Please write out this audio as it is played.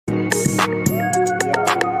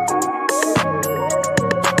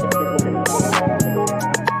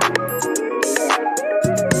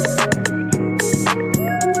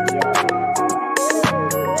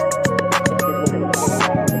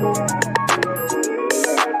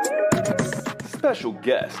special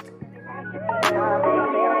guest.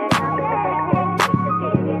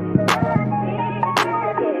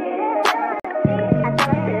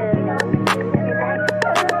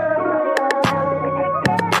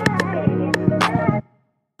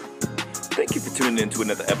 Thank you for tuning in to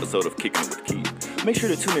another episode of Kicking It with Keith. Make sure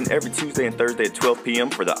to tune in every Tuesday and Thursday at 12 p.m.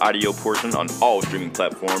 for the audio portion on all streaming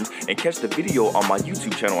platforms and catch the video on my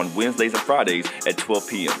YouTube channel on Wednesdays and Fridays at 12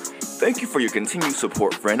 p.m. Thank you for your continued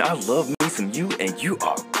support, friend. I love me some you, and you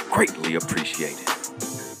are greatly appreciated.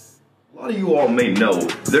 A lot of you all may know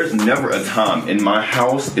there's never a time in my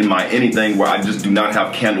house, in my anything, where I just do not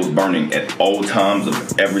have candles burning at all times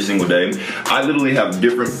of every single day. I literally have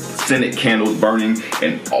different scented candles burning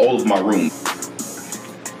in all of my rooms.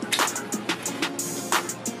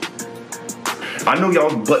 I know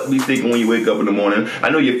y'all butt be stinking when you wake up in the morning. I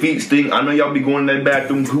know your feet stink. I know y'all be going in that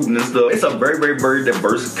bathroom hooting and stuff. It's a very, very, very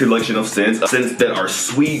diverse collection of scents. Scents that are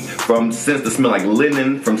sweet, from scents that smell like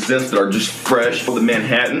linen, from scents that are just fresh. For the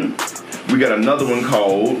Manhattan, we got another one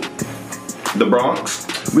called the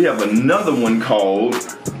Bronx. We have another one called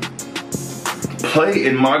Play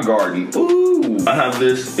in My Garden. Ooh, I have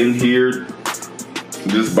this in here,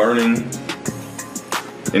 just burning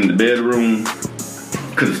in the bedroom.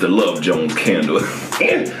 Because it's the Love Jones candle.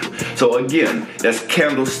 So again, that's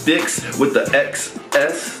Candlesticks with the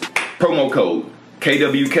XS promo code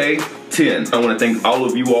KWK10. I want to thank all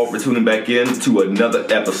of you all for tuning back in to another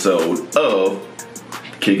episode of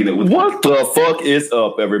Kicking It With Keith. What the fuck is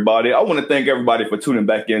up, everybody? I want to thank everybody for tuning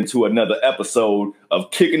back into another episode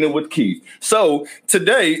of Kicking It With Keith. So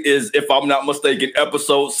today is, if I'm not mistaken,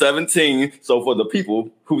 episode 17. So for the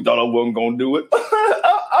people who thought I wasn't going to do it,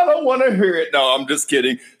 I don't want to hear it. No, I'm just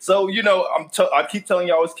kidding. So, you know, I keep telling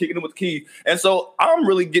y'all it's Kicking It With Keith. And so I'm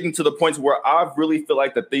really getting to the point where I really feel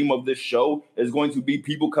like the theme of this show is going to be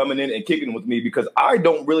people coming in and kicking with me, because I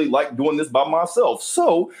don't really like doing this by myself.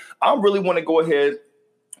 So I really want to go ahead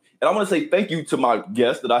and I want to say thank you to my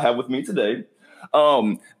guest that I have with me today.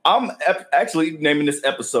 I'm actually naming this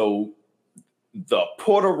episode The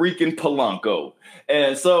Puerto Rican Polanco.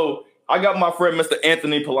 And so I got my friend, Mr.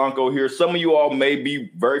 Anthony Polanco here. Some of you all may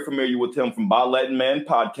be very familiar with him from By Latin Man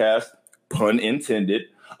podcast, pun intended.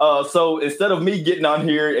 So instead of me getting on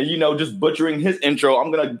here and, you know, just butchering his intro,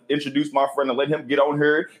 I'm going to introduce my friend and let him get on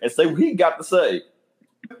here and say what he got to say.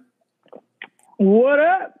 What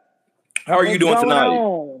up? How are you doing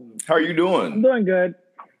tonight? How are you doing? I'm doing good.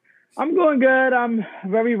 I'm doing good. I'm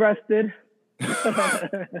very rested.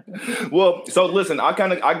 Well, so listen,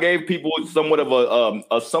 I gave people somewhat of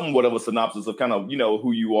a synopsis of kind of, you know,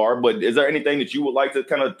 who you are, but is there anything that you would like to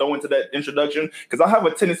kind of throw into that introduction? Because I have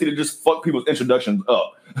a tendency to just fuck people's introductions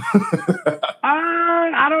up.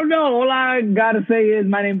 I don't know. All I gotta say is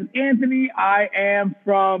my name is Anthony. I am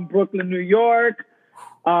from Brooklyn, New York.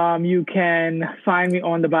 You can find me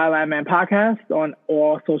on the By Latin Man podcast on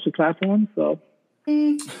all social platforms. So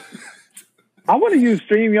I want to use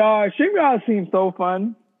StreamYard. StreamYard seems so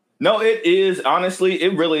fun. No, it is. Honestly,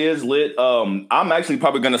 it really is lit. I'm actually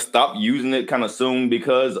probably going to stop using it kind of soon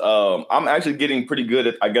because I'm actually getting pretty good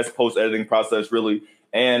at, I guess, post-editing process, really.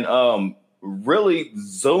 And really,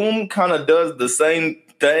 Zoom kind of does the same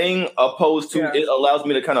thing, opposed to it allows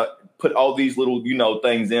me to kind of put all these little, you know,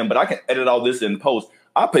 things in. But I can edit all this in post.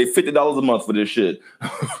 I pay $50 a month for this shit.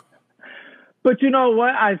 But you know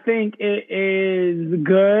what? I think it is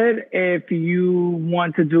good if you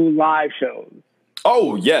want to do live shows.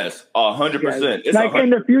 Oh, yes. 100%. It's like 100%. In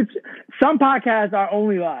the future, some podcasts are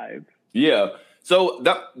only live. Yeah. So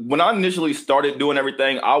when I initially started doing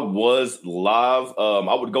everything, I was live.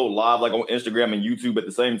 I would go live like on Instagram and YouTube at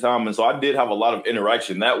the same time. And so I did have a lot of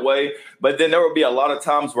interaction that way. But then there would be a lot of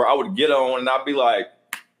times where I would get on and I'd be like,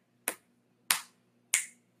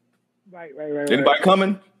 Right. Anybody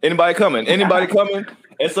coming? Anybody coming? Anybody coming?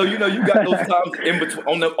 And so, you know, you got those times in between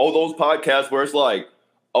on those podcasts where it's like,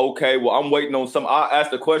 okay, well, I'm waiting on some. I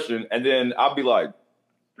ask the question and then I'll be like,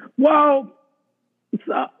 well,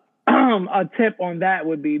 so, a tip on that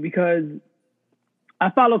would be, because I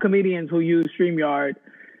follow comedians who use StreamYard,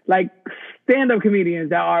 like stand-up comedians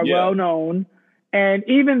that are well known. And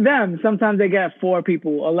even them, sometimes they get 4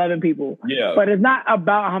 people, 11 people. Yeah. But it's not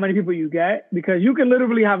about how many people you get, because you can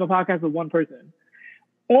literally have a podcast with one person.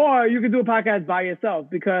 Or you can do a podcast by yourself,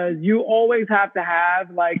 because you always have to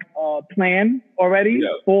have like a plan already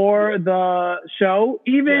for the show,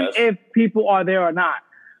 even if people are there or not.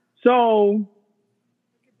 So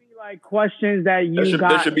it could be like questions that you got.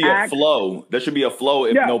 There should be a flow. There should be a flow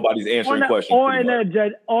if nobody's answering questions.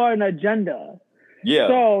 Or an agenda. Yeah.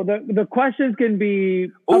 So the questions can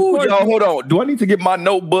be. Ooh, y'all, hold on. Do I need to get my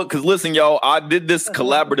notebook? Because listen, y'all, I did this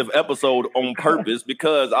collaborative episode on purpose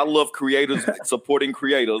because I love creators supporting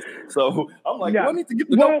creators. So I'm like, do I need to get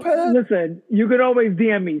the notepad? Listen, you could always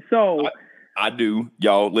DM me. So I do,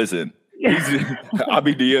 y'all. Listen, I'll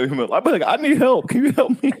be DMing him. I'll be like, I need help. Can you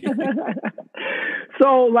help me?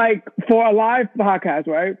 So, like for a live podcast,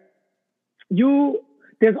 right?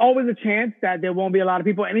 There's always a chance that there won't be a lot of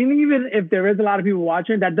people. And even if there is a lot of people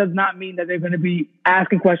watching, that does not mean that they're going to be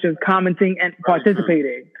asking questions, commenting, and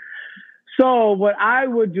participating. So what I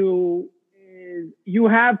would do is you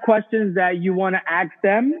have questions that you want to ask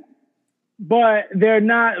them, but they're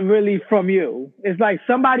not really from you. It's like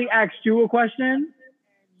somebody asked you a question,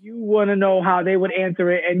 you want to know how they would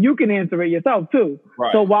answer it, and you can answer it yourself too.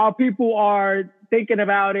 Right. So while people are thinking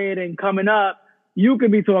about it and coming up, you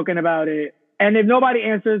could be talking about it. And if nobody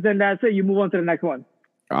answers, then that's it. You move on to the next one.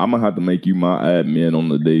 I'm going to have to make you my admin on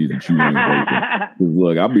the days that you ain't working.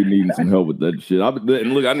 Look, I'll be needing some help with that shit.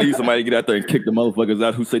 And look, I need somebody to get out there and kick the motherfuckers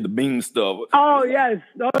out who say the bean stuff. Oh, yes.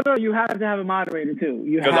 No, you have to have a moderator, too.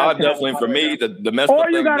 Because I definitely, for me, the messed up thing.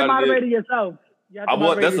 Or you got to moderate it yourself.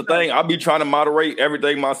 That's the thing. I'll be trying to moderate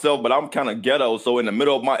everything myself, but I'm kind of ghetto. So in the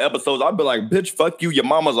middle of my episodes, I'll be like, bitch, fuck you. Your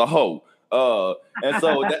mama's a hoe. And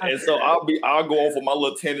so I'll go off with my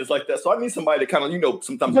little tangents like that. So I need somebody to kind of,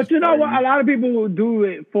 sometimes. But you know what? A lot of people will do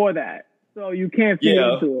it for that, so you can't feed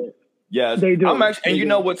into it. Yes, they do. And you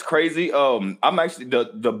know what's crazy? I'm actually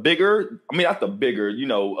the bigger. I mean, not the bigger.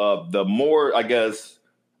 The more I guess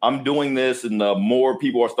I'm doing this, and the more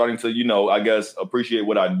people are starting to, I guess, appreciate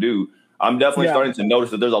what I do. I'm definitely starting to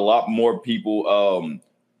notice that there's a lot more people.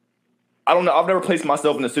 I don't know. I've never placed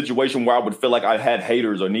myself in a situation where I would feel like I had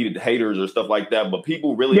haters or needed haters or stuff like that. But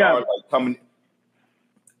people really are like coming.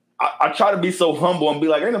 I try to be so humble and be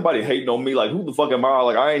like, ain't nobody hating on me. Like, who the fuck am I?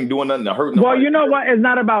 Like, I ain't doing nothing to hurt nobody. Well, you know what? It's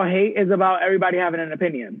not about hate. It's about everybody having an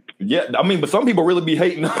opinion. Yeah. I mean, but some people really be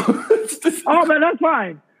hating. Oh, man, that's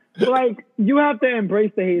fine. But, like, you have to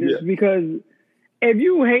embrace the haters because if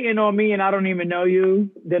you hating on me and I don't even know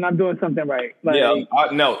you, then I'm doing something right. Like,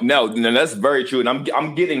 no, that's very true. And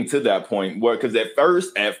I'm getting to that point where, because at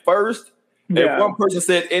first, if one person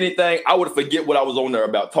said anything, I would forget what I was on there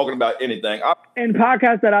about, talking about anything. In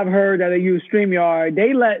podcasts that I've heard that they use StreamYard,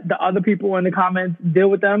 they let the other people in the comments deal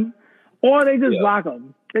with them, or they just block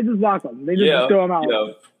them. They just block them. They just throw them out.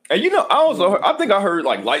 Yeah. And I think I heard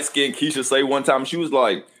like light skinned Keisha say one time, she was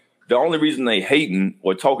like, the only reason they hating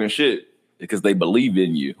or talking shit because they believe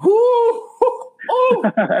in you.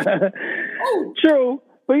 True.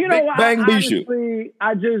 But you know what? Honestly,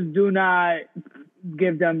 I just do not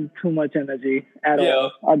give them too much energy at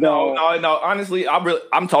all. No. Honestly,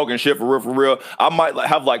 I'm talking shit for real. I might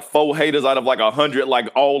have like 4 haters out of like 100,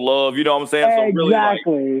 like all love. You know what I'm saying? So really, I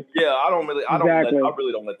really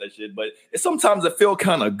don't let that shit. But sometimes it feel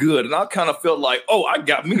kind of good, and I kind of felt like, oh, I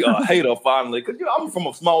got me a hater finally, because I'm from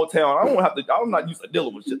a small town. I'm not used to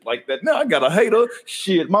dealing with shit like that. Now I got a hater.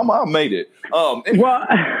 Shit, mama, I made it. Well,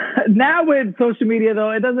 now with social media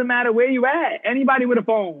though, it doesn't matter where you at. Anybody with a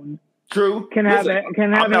phone. True. Can have a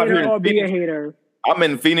hater or be a hater. I'm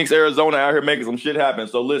in Phoenix, Arizona, out here making some shit happen.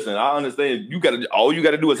 So listen, I understand. All you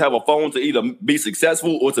gotta do is have a phone to either be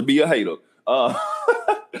successful or to be a hater.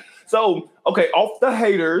 So okay, off the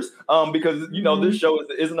haters, because this show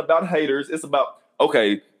isn't about haters. It's about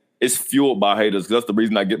it's fueled by haters. That's the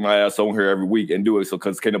reason I get my ass on here every week and do it. So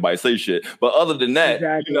because can't nobody say shit. But other than that,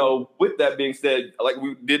 with that being said, like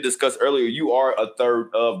we did discuss earlier, you are a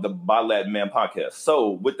third of the By Latin Man podcast.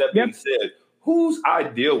 So with that being said, whose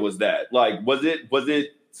idea was that? Like, was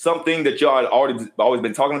it something that y'all had always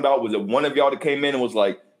been talking about? Was it one of y'all that came in and was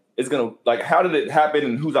like, it's gonna, like, how did it happen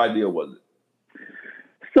and whose idea was it?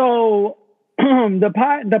 So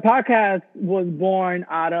the podcast was born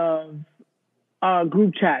out of a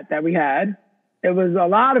group chat that we had. It was a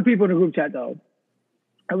lot of people in the group chat though.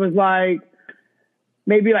 It was like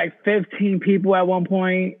maybe like 15 people at one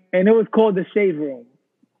point, and it was called the Shade Room.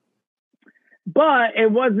 But it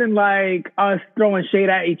wasn't like us throwing shade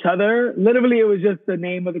at each other. Literally, it was just the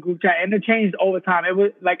name of the group chat, and it changed over time. It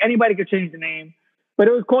was like anybody could change the name, but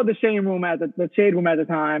it was called the Shade Room at the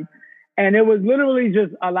time. And it was literally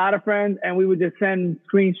just a lot of friends, and we would just send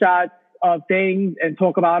screenshots of things and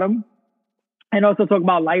talk about them. And also talk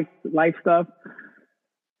about life stuff.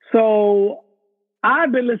 So I've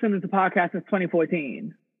been listening to podcasts since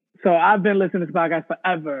 2014. So I've been listening to podcasts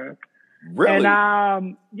forever. Really?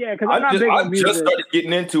 And because I'm not big on music. I just started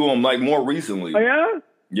getting into them like more recently. Oh yeah?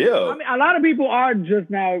 Yeah. I mean, a lot of people are just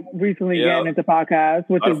now recently getting into podcasts,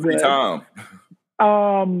 which is good. Time.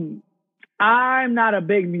 I'm not a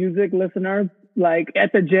big music listener. Like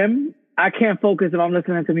at the gym, I can't focus if I'm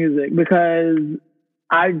listening to music because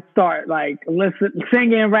I start like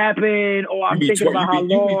singing, rapping, or I'm thinking about how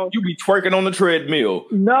long. You be twerking on the treadmill.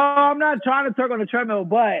 No, I'm not trying to twerk on the treadmill,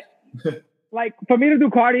 but like for me to do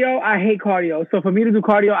cardio, I hate cardio. So for me to do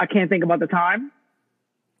cardio, I can't think about the time.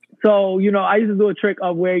 So, you know, I used to do a trick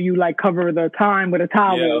of where you like cover the time with a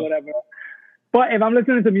towel or whatever. But if I'm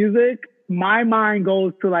listening to music, my mind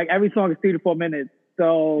goes to like every song is 3 to 4 minutes.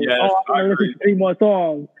 So I'm gonna listen to 3 more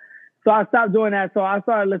songs. So I stopped doing that. So I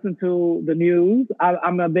started listening to the news.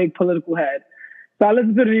 I'm a big political head. So I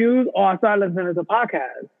listen to the news or I started listening to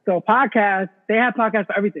podcasts. So podcasts, they have podcasts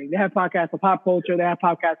for everything. They have podcasts for pop culture. They have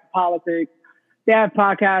podcasts for politics. They have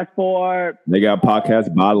podcasts for... They got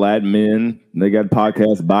podcasts by Latin men. They got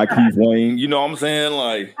podcasts by Keith Wayne. You know what I'm saying?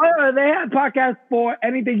 Like, they have podcasts for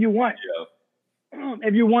anything you want. Yeah.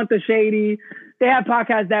 If you want the shady, they have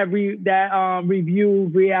podcasts that review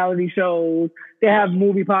reality shows. They have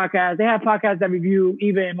movie podcasts. They have podcasts that review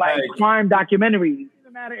even like crime documentaries. It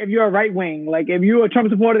doesn't matter if you're a right wing. Like if you're a Trump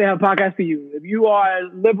supporter, they have podcasts for you. If you are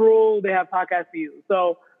liberal, they have podcasts for you.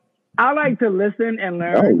 So I like to listen and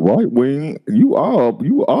learn. Oh, right wing. You are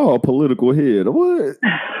a political head. What?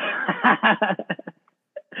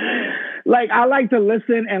 Like I like to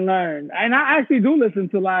listen and learn. And I actually do listen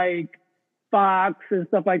to like Fox and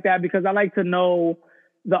stuff like that because I like to know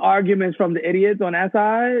the arguments from the idiots on that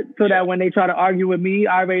side so that when they try to argue with me,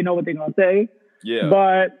 I already know what they're going to say. Yeah.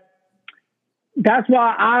 But that's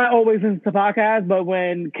why I always listen to podcasts. But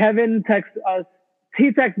when Kevin texts us,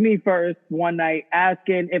 he texted me first one night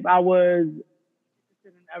asking if I was interested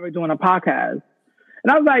in ever doing a podcast.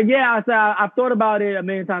 And I was like, yeah, I said, I've thought about it a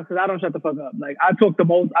million times because I don't shut the fuck up. Like I talk the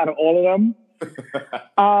most out of all of them.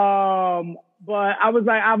 But I was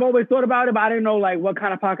like, I've always thought about it, but I didn't know like what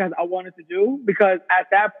kind of podcast I wanted to do because at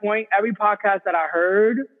that point, every podcast that I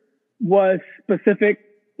heard was specific,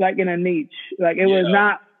 like in a niche. Like it was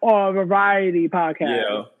not a variety podcast.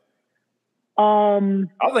 Yeah.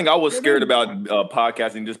 I think I was scared about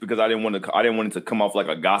podcasting just because I didn't want it to come off like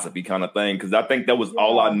a gossipy kind of thing because I think that was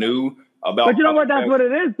all I knew about. But you know what? That's what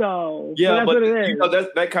it is, though. Yeah, that's what it is. You know,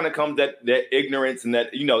 that kind of comes that ignorance and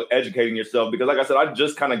that, you know, educating yourself because, like I said, I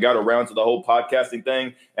just kind of got around to the whole podcasting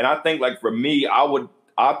thing, and I think like for me, I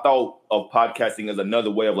thought of podcasting as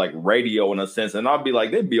another way of like radio in a sense, and I'd be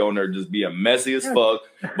like, they'd be on there just being messy as fuck.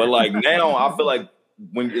 But like now, I feel like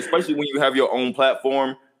especially when you have your own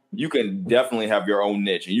platform, you can definitely have your own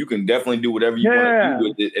niche and you can definitely do whatever you want to do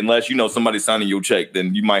with it. Unless, you know, somebody's signing your check,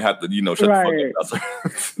 then you might have to, you know, shut the fuck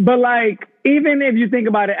up. But like, even if you think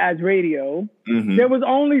about it as radio, there was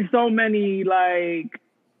only so many like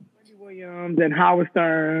Wendy Williams and Howard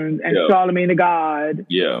Stern and Charlamagne the God.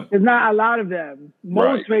 Yeah. There's not a lot of them.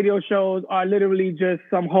 Most radio shows are literally just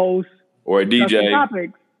some host or a DJ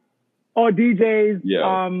topics or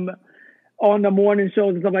DJs. On the morning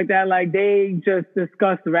shows and stuff like that, like they just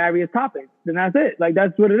discuss various topics, and that's it. Like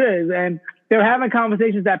that's what it is, and they're having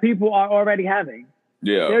conversations that people are already having.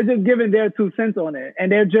 Yeah, they're just giving their 2 cents on it,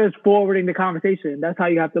 and they're just forwarding the conversation. That's how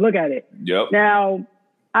you have to look at it. Yep. Now,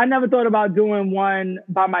 I never thought about doing one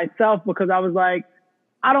by myself because I was like,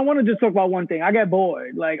 I don't want to just talk about one thing. I get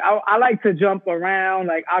bored. Like I like to jump around.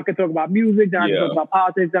 Like I could talk about music, then I could talk about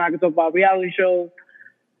politics, then I could talk about reality shows.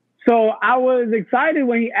 So I was excited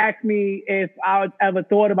when he asked me if I ever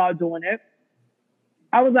thought about doing it.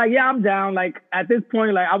 I was like, yeah, I'm down. Like at this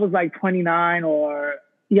point, like I was like 29 I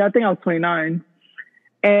think I was 29.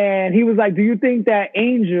 And he was like, do you think that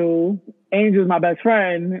Angel's my best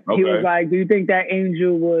friend. Okay. He was like, do you think that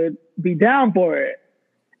Angel would be down for it?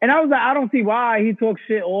 And I was like, I don't see why. He talks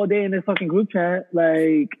shit all day in this fucking group chat.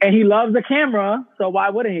 Like, and he loves the camera. So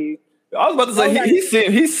why wouldn't he? I was about to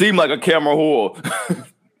say, he seemed like a camera whore.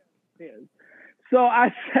 So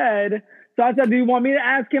I said, do you want me to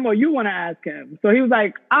ask him or you want to ask him? So he was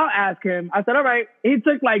like, I'll ask him. I said, all right. He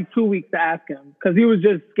took like 2 weeks to ask him because he was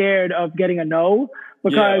just scared of getting a no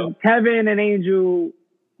because Kevin and Angel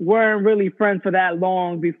weren't really friends for that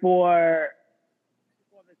long before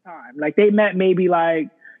the time. Like they met maybe like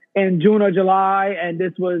in June or July, and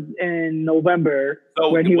this was in November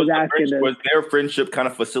when he was asking this. Was their friendship kind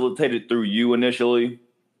of facilitated through you initially?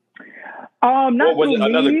 Not was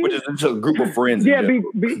it just a group of friends? Yeah,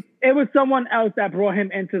 it was someone else that brought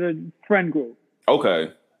him into the friend group.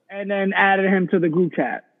 Okay. And then added him to the group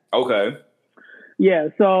chat. Okay. Yeah,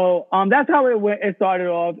 so that's how it started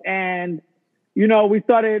off, and you know we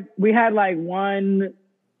had like one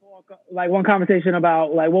conversation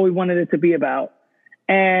about like what we wanted it to be about,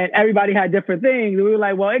 and everybody had different things. We were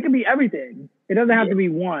like, well, it can be everything. It doesn't have to be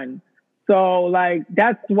one. So, like,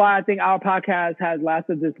 that's why I think our podcast has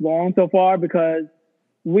lasted this long so far because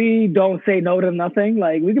we don't say no to nothing.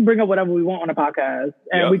 Like, we can bring up whatever we want on a podcast,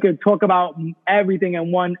 and we could talk about everything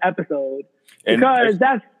in one episode. Because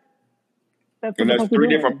that's and there's three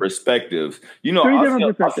different perspectives. You know,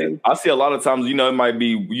 I see a lot of times, you know, it might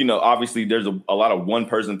be, you know, obviously there's a lot of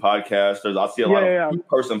one-person podcasters. I see a lot of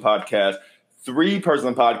two-person podcasts,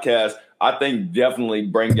 three-person podcasts. I think definitely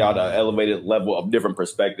bring out an elevated level of different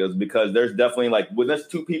perspectives, because there's definitely, like, when there's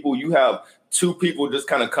two people, you have two people just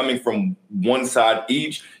kind of coming from one side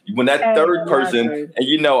each. When that third person, and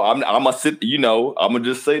you know, I'm gonna sit, you know, I'm gonna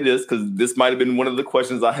just say this because this might have been one of the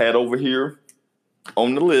questions I had over here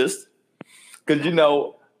on the list. Because, you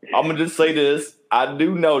know, I'm going to just say this. I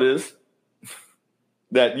do notice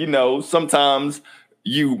that, you know, sometimes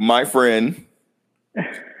you, my friend, get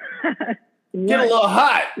a little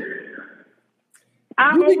hot.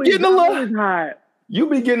 You be getting a little hot. You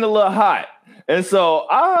be getting a little hot. And so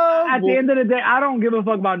at the end of the day, I don't give a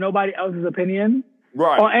fuck about nobody else's opinion.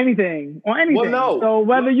 Right. Or anything. Well, no. So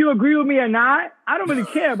whether you agree with me or not, I don't really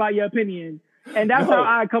care about your opinion. And that's how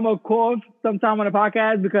I come across sometime on the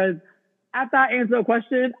podcast, because after I answer a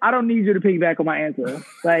question, I don't need you to piggyback on my answer.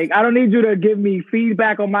 Like, I don't need you to give me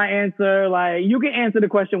feedback on my answer. Like, you can answer the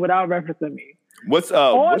question without referencing me. What's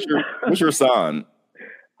your sign?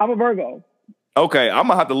 I'm a Virgo. Okay, I'm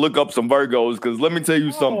gonna have to look up some Virgos, because let me tell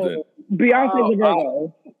you something. Beyonce's a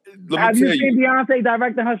Virgo. Have you seen Beyonce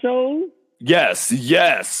directing her shows? Yes.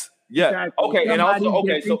 Exactly. Okay, and also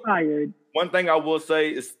so fired. One thing I will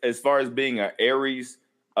say is, as far as being an Aries,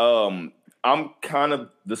 I'm kind of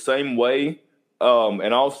the same way.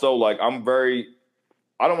 And also, like, I'm very,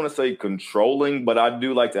 I don't want to say controlling, but I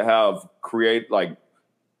do like to create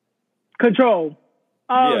control.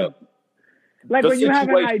 Yeah. Like, when you have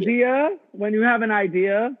an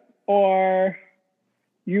idea or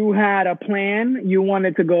you had a plan, you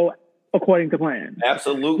wanted to go according to plan.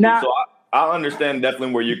 Absolutely. Now, so I understand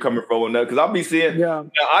definitely where you're coming from on that, because I'll be seeing, now,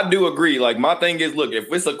 I do agree. Like, my thing is, look,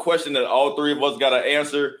 if it's a question that all three of us got to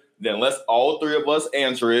answer, then let's all three of us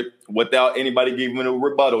answer it without anybody giving a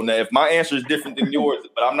rebuttal. Now, if my answer is different than yours,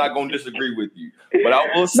 but I'm not going to disagree with you. But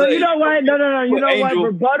I will say, no, you know what? No. You know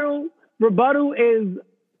what? Rebuttal is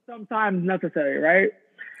sometimes necessary, right?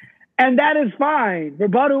 And that is fine.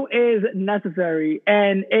 Rebuttal is necessary,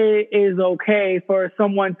 and it is okay for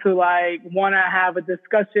someone to, like, want to have a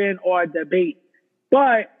discussion or a debate.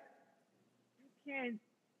 But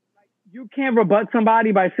you can't rebut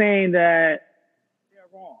somebody by saying that they're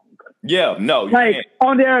wrong. Yeah, no, you like can't.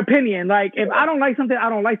 On their opinion. Like, if I don't like something, I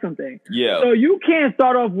don't like something. Yeah. So you can't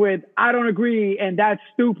start off with I don't agree and that's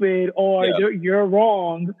stupid, or you're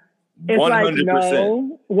wrong. It's 100%. Like,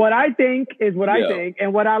 no, what I think is what I think,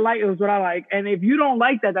 and what I like is what I like. And if you don't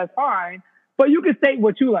like that, that's fine. But you can state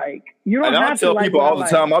what you like. You don't have to. I tell people all the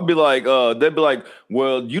time. I'll be like, they'll be like,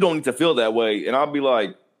 well, you don't need to feel that way. And I'll be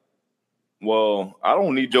like, well, I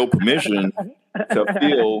don't need your permission to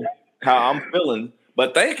feel how I'm feeling.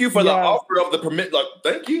 But thank you for the offer of the permit. Like,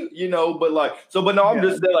 thank you, you know, but no, I'm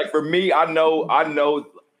just saying, like, for me, I know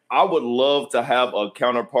I would love to have a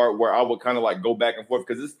counterpart where I would kind of like go back and forth,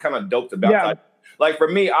 because it's kind of dope to bounce. Like, for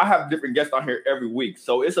me, I have different guests on here every week.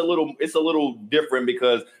 So it's a little different,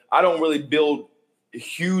 because I don't really build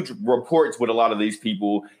huge reports with a lot of these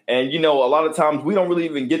people. And, you know, a lot of times we don't really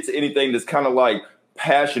even get to anything that's kind of like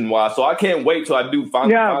passion wise. So I can't wait till I do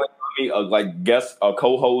finally like guest a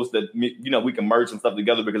co-host that, you know, we can merge some stuff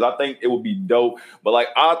together, because I think it would be dope. But, like,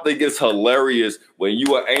 I think it's hilarious when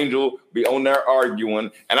you and Angel be on there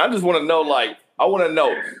arguing, and I just want to know, like, I want to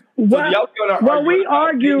know. Well, we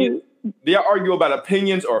argue. Do y'all argue about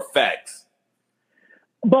opinions or facts?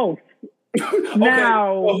 Both.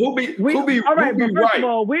 Now, well, who be right?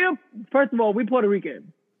 First of all, we Puerto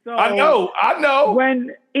Rican. So I know.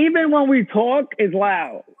 Even when we talk, it's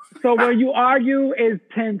loud. So when you argue, it's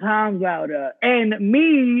 10 times louder. And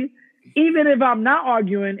me, even if I'm not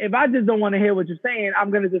arguing, if I just don't want to hear what you're saying,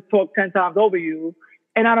 I'm going to just talk 10 times over you,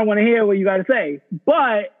 and I don't want to hear what you got to say.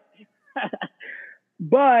 But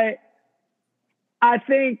I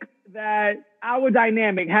think that our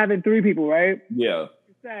dynamic, having three people, right? Yeah.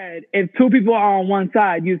 You said if two people are on one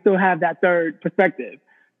side, you still have that third perspective.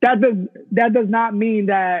 That does not mean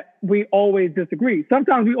that we always disagree.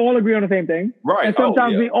 Sometimes we all agree on the same thing. Right. And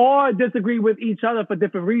sometimes we all disagree with each other for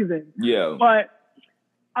different reasons. Yeah. But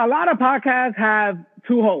a lot of podcasts have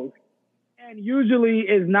two hosts, and usually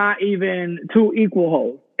is not even two equal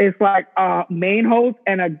hosts. It's like a main host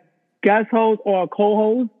and a guest host or a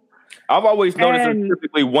co-host. I've always noticed there's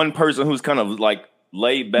typically one person who's kind of like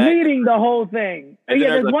laid back, leading the whole thing. And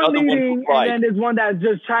there's one leading, and then there's one that's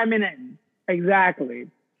just chiming in. Exactly.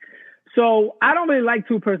 So I don't really like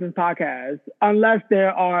two-person podcasts unless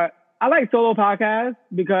there are solo podcasts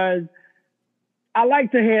because I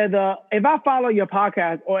like to hear if I follow your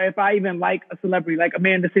podcast or if I even like a celebrity like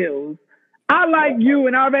Amanda Seales, I like you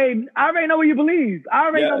and I already know what you believe. I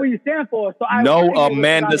already know what you stand for. So I no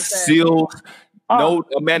Amanda Seales. No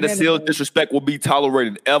Amanda Seales disrespect will be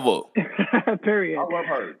tolerated ever. Period. I love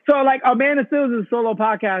her. So like Amanda Seales is a solo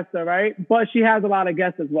podcaster, right? But she has a lot of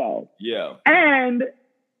guests as well. Yeah. And a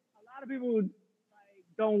lot of people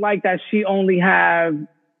don't like that she only have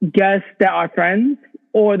guests that are friends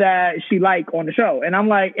or that she like on the show. And I'm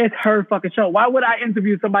like, it's her fucking show. Why would I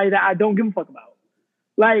interview somebody that I don't give a fuck about?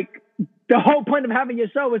 Like, the whole point of having your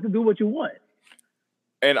show is to do what you want.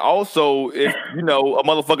 And also, if, you know, a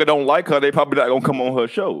motherfucker don't like her, they probably not going to come on her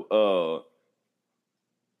show.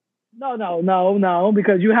 No,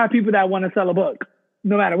 because you have people that want to sell a book,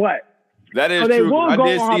 no matter what. That is true.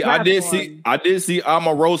 I did see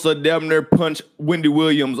Omarosa damn near punch Wendy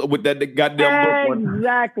Williams with that goddamn book.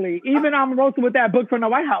 Exactly. Even Omarosa with that book from the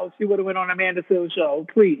White House, she would have went on Amanda Seales' show.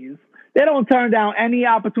 Please, they don't turn down any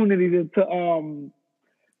opportunity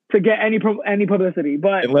to get any publicity.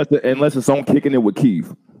 But unless it's on Kicking It with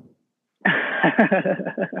Keith.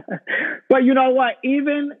 But you know what?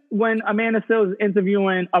 Even when Amanda Seales is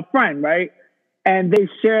interviewing a friend, right, and they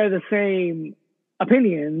share the same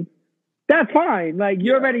opinions, that's fine. Like,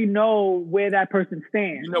 you already know where that person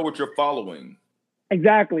stands. You know what you're following.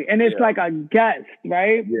 Exactly. And it's like a guest,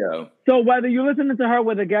 right? Yeah. So whether you're listening to her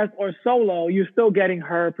with a guest or solo, you're still getting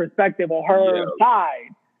her perspective or her side.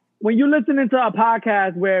 When you're listening to a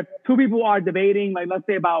podcast where two people are debating, like let's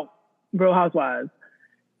say about Real Housewives,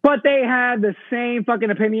 but they have the same fucking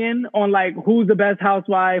opinion on like who's the best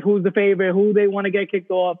housewife, who's the favorite, who they want to get kicked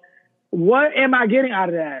off, what am I getting out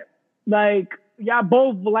of that? Like, y'all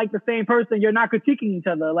both like the same person. You're not critiquing each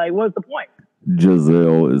other. Like, what's the point?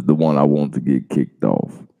 Giselle is the one I want to get kicked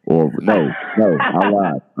off. Or no,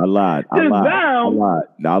 I lied.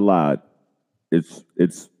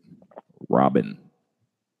 It's Robin.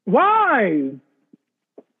 Why?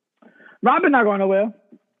 Robin not going nowhere.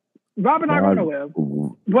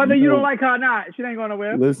 Whether you don't like her or not, she ain't going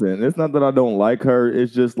nowhere. Listen, it's not that I don't like her.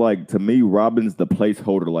 It's just like, to me, Robin's the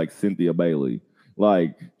placeholder, like Cynthia Bailey.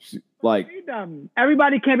 Like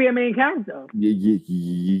everybody can't be a main character. Yeah.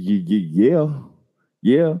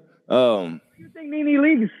 You think Nene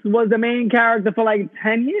Leakes was the main character for like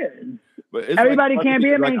 10 years? But everybody can't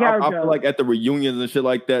be a main character. I feel like at the reunions and shit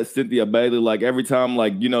like that, Cynthia Bailey, like every time,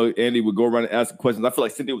 like, you know, Andy would go around and ask questions, I feel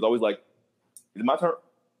like Cynthia was always like, "Is it my turn?"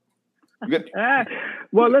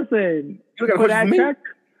 Well, listen, for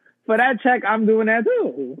that check, I'm doing that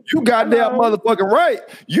too. You goddamn motherfucking right.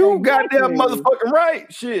 Goddamn motherfucking right.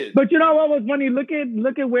 Shit. But you know what was funny? Look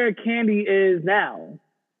at where Candy is now.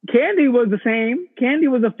 Candy was the same. Candy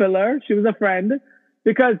was a filler. She was a friend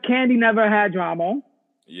because Candy never had drama.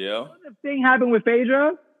 Yeah. When the thing happened with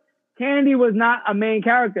Phaedra, Candy was not a main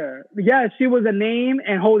character. Yes, she was a name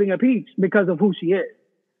and holding a peach because of who she is.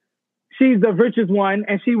 She's the richest one,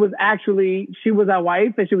 and she was our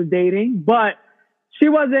wife and she was dating, but she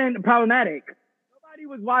wasn't problematic. Nobody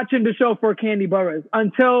was watching the show for Candy Burruss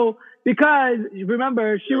because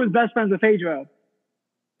remember, she was best friends with Phaedra.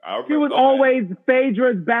 She was always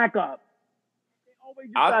Phaedra's backup. They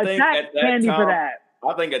always attacked Candy for that.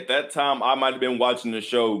 I think at that time, I might have been watching the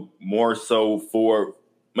show more so for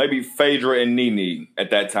maybe Phaedra and Nene at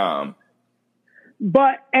that time.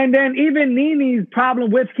 And then even Nene's problem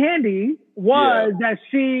with Candy was that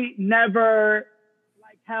she never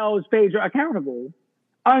held Phaedra accountable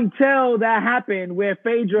until that happened, where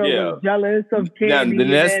Phaedra was jealous of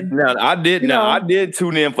Candy. I did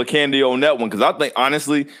tune in for Candy on that one because I think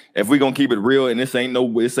honestly, if we're gonna keep it real, and this ain't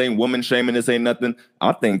woman shaming, this ain't nothing.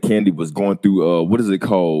 I think Candy was going through what is it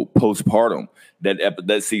called, postpartum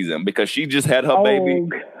that season, because she just had her baby.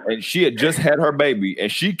 And she had just had her baby,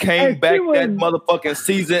 and she came back that motherfucking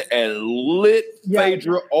season and lit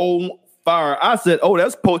Phaedra on fire. I said, "Oh,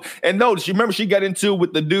 that's post." And no, she got into it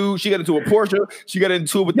with the dude. She got into a Porsche. She got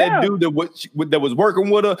into it with that dude that was working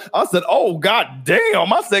with her. I said, "Oh, god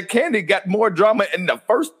damn!" I said, "Candy got more drama in the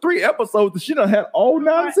first 3 episodes than she done had all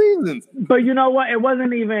 9 seasons." But you know what? It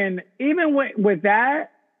wasn't even with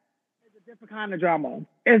that. It's a different kind of drama.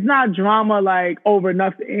 It's not drama like over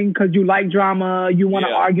nothing because you like drama. You want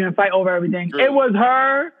to argue and fight over everything. True. It was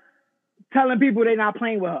her telling people they're not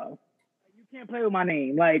playing with her. You can't play with my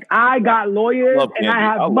name. Like, I got lawyers and I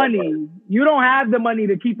have money. You don't have the money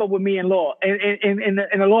to keep up with me in law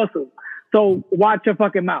in a lawsuit. So watch your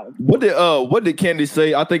fucking mouth. What did Candy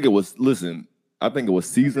say? I think it was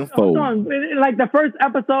season 4. Like the first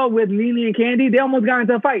episode with Nene and Candy, they almost got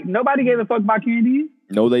into a fight. Nobody gave a fuck about Candy.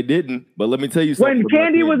 No, they didn't. But let me tell you something. When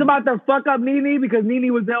Candy was about to fuck up Nene because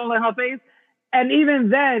Nene was all in her face. And even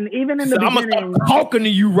then, even in the beginning. I'm going to stop talking to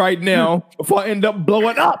you right now before I end up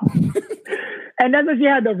blowing up. And that's when she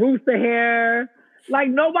had the rooster hair. Like,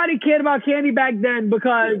 nobody cared about Candy back then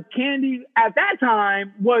because Candy at that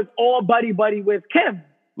time was all buddy-buddy with Kim.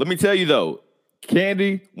 Let me tell you, though.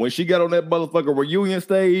 Candy, when she got on that motherfucker reunion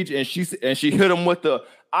stage and she hit him with the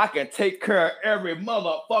I can take care of every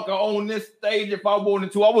motherfucker on this stage if I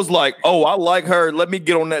wanted to. I was like, oh, I like her. Let me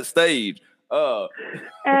get on that stage.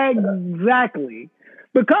 Exactly.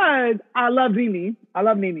 Because I love Nene. I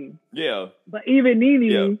love Nene. Yeah. But even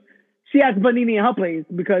Nene, she had to put Nene in her place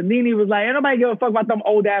because Nene was like, ain't nobody give a fuck about them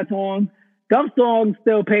old ass songs. Them songs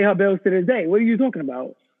still pay her bills to this day. What are you talking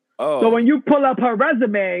about? So when you pull up her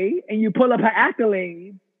resume and you pull up her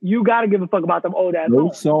accolades, you got to give a fuck about them old ass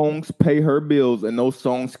songs. Those songs pay her bills and those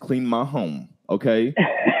songs clean my home. Okay?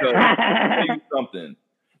 Because I'll tell you something.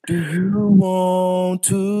 Do you want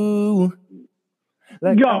to?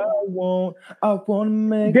 Like Yo, I want to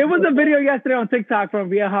make. There was a video yesterday on TikTok from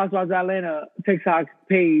Real Housewives of Atlanta TikTok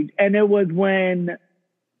page, and it was when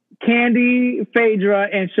Candy, Phaedra,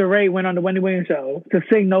 and Sheree went on the Wendy Williams show to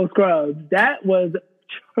sing No Scrubs. That was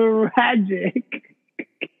tragic.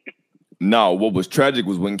 No, what was tragic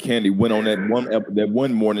was when Candy went on that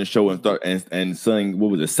one morning show and sang,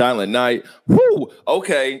 what was it, Silent Night. Whoo!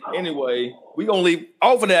 Okay. Anyway, we gonna leave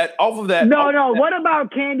off of that. No. What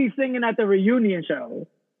about Candy singing at the reunion show?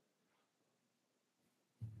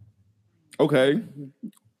 Okay.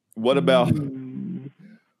 What about? She's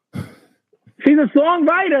a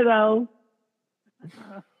songwriter, though.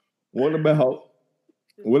 What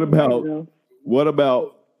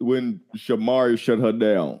about when Shamari shut her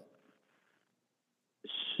down?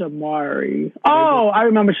 Shamari. Oh, I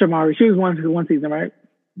remember Shamari. She was one season, right?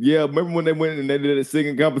 Yeah, remember when they went and they did a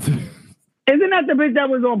singing competition? Isn't that the bitch that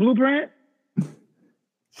was on Blueprint?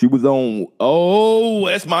 She was on,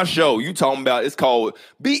 that's my show. You talking about, it's called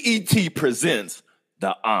BET Presents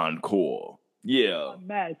The Encore. Yeah.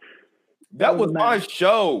 That was my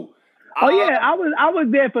show. Oh, yeah, I was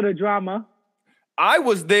there for the drama. I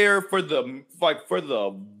was there for the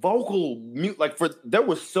vocal mute, there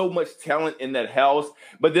was so much talent in that house.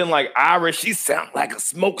 But then Iris, she sounded like a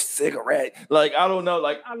smoked cigarette. I don't know,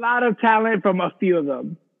 a lot of talent from a few of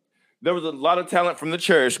them. There was a lot of talent from the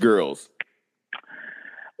Cherish Girls.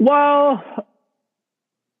 Well, I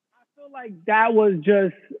feel like that was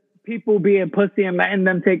just people being pussy and letting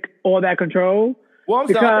them take all that control. Well,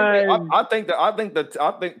 I think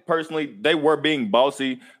personally they were being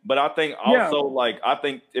bossy, but I think also I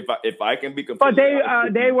think if I can be completely,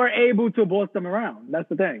 but they were able to boss them around. That's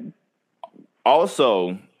the thing.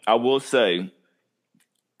 Also, I will say,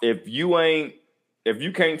 if you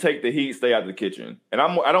can't take the heat, stay out of the kitchen. And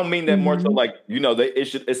I don't mean that more so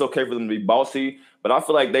it's okay for them to be bossy, but I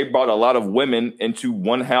feel like they brought a lot of women into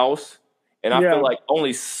one house, and I feel like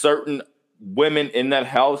only certain women in that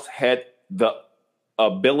house had the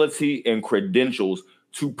ability and credentials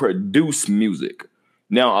to produce music.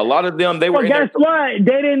 Now, a lot of them, they were. Guess what?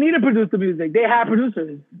 They didn't need to produce the music. They had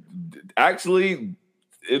producers. Actually,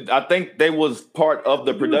 I think they was part of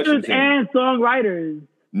the production team and songwriters.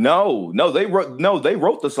 No, they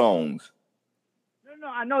wrote the songs. No,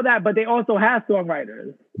 I know that, but they also have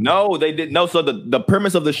songwriters. No, they didn't. No, so the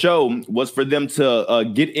premise of the show was for them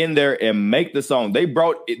to get in there and make the song. They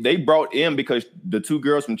brought in because the two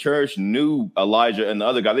girls from Cherish knew Elijah and the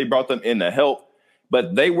other guy. They brought them in to help,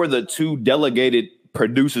 but they were the two delegated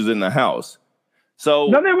producers in the house. So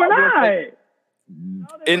no, they were not.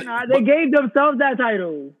 They gave themselves that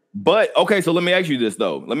title. But okay, so let me ask you this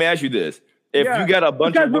though. If you got a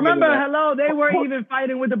bunch of women, remember, they weren't even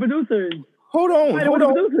fighting with the producers. Hold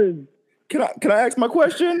on. Can I ask my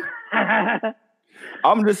question?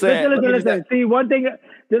 I'm just saying. Listen. See, one thing,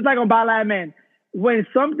 just like on Bala Man, when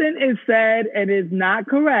something is said and is not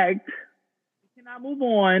correct, you cannot move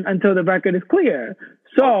on until the record is clear.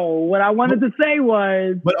 So what I wanted to say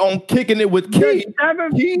was, but on Kicking It with Keith, but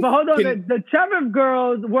hold on, the Cherif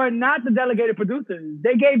girls were not the delegated producers.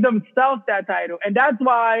 They gave themselves that title, and that's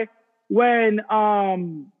why when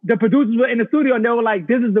the producers were in the studio and they were like,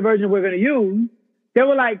 "This is the version we're gonna use," they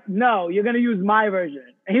were like, "No, you're gonna use my version."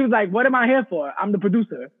 And he was like, "What am I here for? I'm the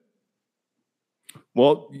producer."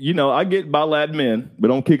 Well, I get Ballad Men,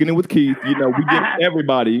 but on Kicking It with Keith, we give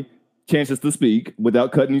everybody chances to speak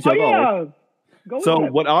without cutting each other off. So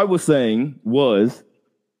what I was saying was,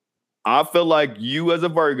 I feel like you as a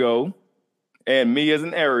Virgo and me as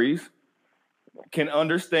an Aries can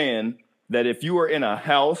understand that if you are in a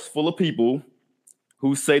house full of people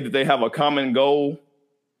who say that they have a common goal,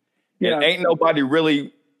 and ain't nobody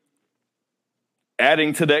really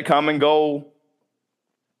adding to that common goal,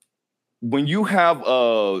 when you have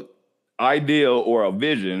a idea or a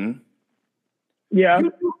vision,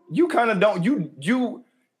 you kind of don't you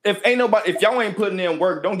if y'all ain't putting in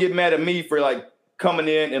work, don't get mad at me for like coming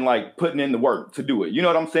in and like putting in the work to do it. You know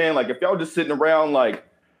what I'm saying? Like if y'all just sitting around like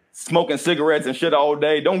smoking cigarettes and shit all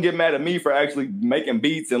day, don't get mad at me for actually making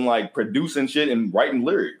beats and like producing shit and writing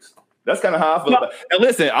lyrics. That's kind of how I feel about it. And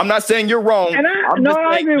listen, I'm not saying you're wrong. And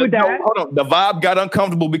I agree with that. Hold on. The vibe got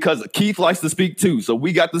uncomfortable because Keith likes to speak too. So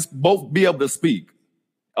we got to both be able to speak.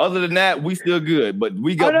 Other than that, we still good. But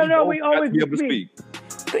we got we always be able to speak.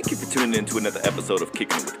 Thank you for tuning in to another episode of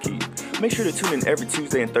Kicking It with Keith. Make sure to tune in every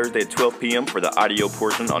Tuesday and Thursday at 12 p.m. for the audio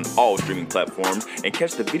portion on all streaming platforms and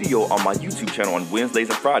catch the video on my YouTube channel on Wednesdays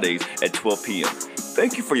and Fridays at 12 p.m.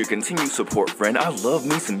 Thank you for your continued support, friend. I love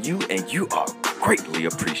me some you, and you are greatly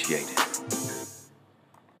appreciated.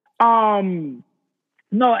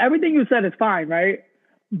 No, everything you said is fine, right?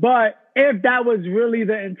 But if that was really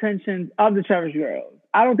the intention of the Cherish Girls,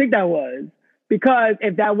 I don't think that was. Because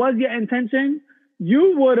if that was your intention,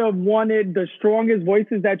 you would have wanted the strongest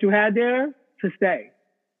voices that you had there to stay.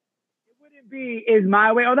 It wouldn't be, it's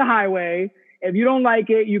my way or the highway. If you don't like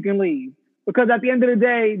it, you can leave. Because at the end of the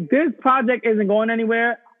day, this project isn't going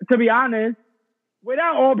anywhere, to be honest,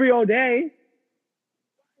 without Aubrey O'Day.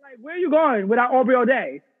 Like, where are you going without Aubrey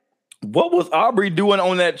O'Day? What was Aubrey doing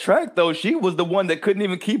on that track, though? She was the one that couldn't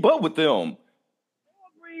even keep up with them.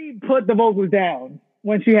 Aubrey put the vocals down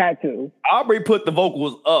when she had to. Aubrey put the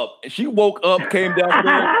vocals up. And she woke up, came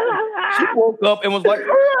downstairs. She woke up and was like,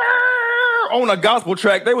 on a gospel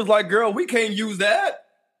track. They was like, girl, we can't use that.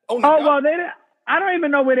 Well, they didn't. I don't even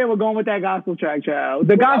know where they were going with that gospel track, child.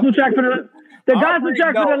 The gospel track for the lesbian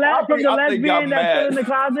that's still in the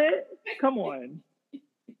closet. Come on,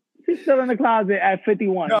 she's still in the closet at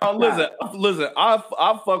 51. No, listen. I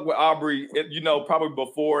fuck with Aubrey. You know, probably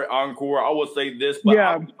before Encore. I will say this, but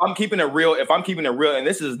yeah. I'm keeping it real. If I'm keeping it real, and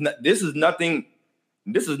this is nothing.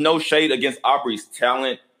 This is no shade against Aubrey's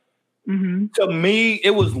talent. Mm-hmm. To me,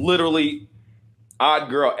 it was literally odd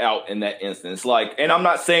girl out in that instance. Like, and I'm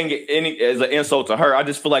not saying it as an insult to her. I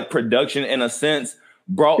just feel like production, in a sense,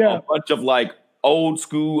 brought a bunch of like old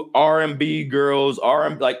school R&B girls,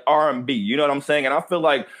 R&B. You know what I'm saying? And I feel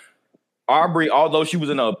like Aubrey, although she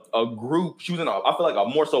was in a group, I feel like a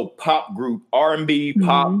more so pop group, R&B,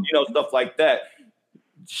 pop, you know, stuff like that.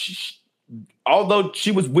 Although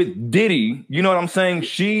she was with Diddy, you know what I'm saying?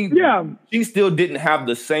 She still didn't have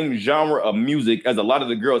the same genre of music as a lot of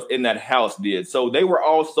the girls in that house did. So they were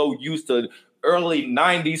all so used to early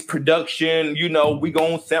 90s production, you know, we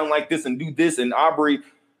gonna sound like this and do this. And Aubrey,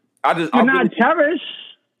 not Cherish.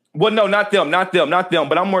 Well, no, not them.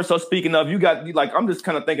 But I'm more so speaking of, I'm just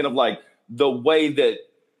kind of thinking of like the way that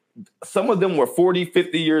some of them were 40,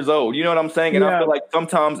 50 years old. You know what I'm saying? And I feel like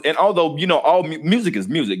sometimes, and although, you know, all music is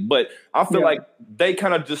music, but I feel like they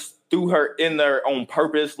kind of just threw her in there on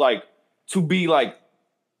purpose, like to be like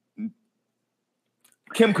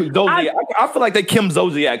Kim Zolciak. I feel like they Kim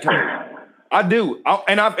Zolciak her. I do.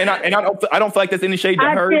 I don't feel like that's any shade to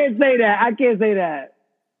her. I can't say that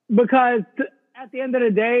because at the end of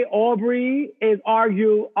the day, Aubrey is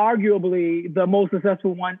arguably the most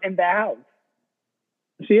successful one in that house.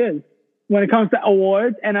 She is, when it comes to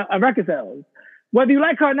awards and a record sales. Whether you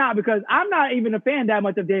like her or not, because I'm not even a fan that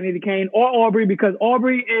much of Danny Kane or Aubrey, because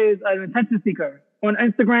Aubrey is an attention seeker on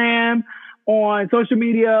Instagram, on social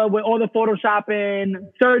media, with all the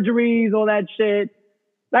photoshopping, surgeries, all that shit.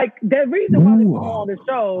 Like, the reason why they come on the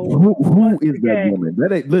show. Who is that woman?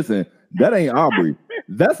 That ain't Aubrey.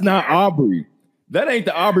 That's not Aubrey. That ain't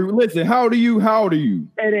the Aubrey. Listen, how old are you?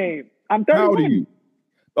 It ain't. I'm 31. How old are you?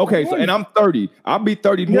 Okay, so and I'm 30. I'll be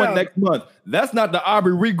 31 next month. That's not the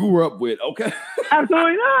Aubrey we grew up with, okay?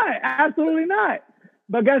 Absolutely not.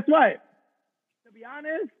 But guess what? To be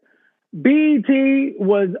honest, BET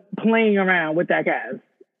was playing around with that cast.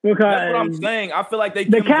 Because that's what I'm saying. I feel like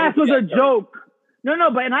the cast was a joke. No,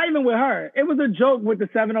 but not even with her. It was a joke with the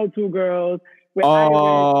 702 girls. Come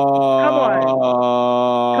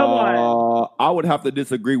on. I would have to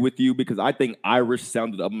disagree with you because I think Irish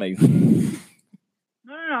sounded amazing.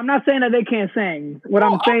 No, I'm not saying that they can't sing. What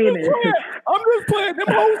I'm saying is... I'm just playing. Them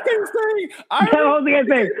hoes can't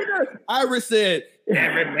sing. Iris said,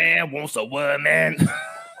 every man wants a woman.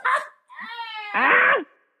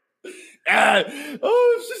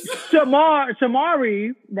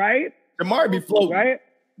 Shamari, right? Shamari be floating. Right?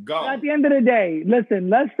 Gone. At the end of the day, listen,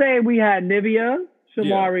 let's say we had Nivea,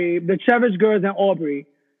 Shamari, the Cherish Girls, and Aubrey.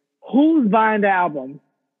 Who's buying the album?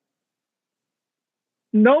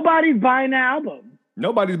 Nobody's buying the album.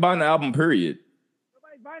 Nobody's buying the album, period.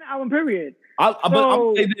 Nobody's buying the album, period. But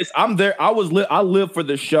I'm say this: I'm there. I live for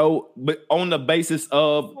the show, but on the basis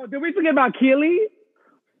of. Oh, did we forget about Keely?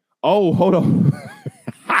 Oh, hold on.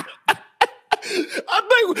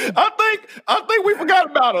 I think we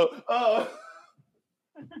forgot about her.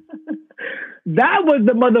 That was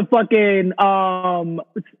the motherfucking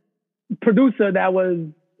producer that was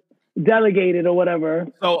delegated or whatever.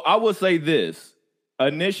 So I will say this.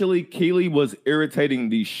 Initially, Keely was irritating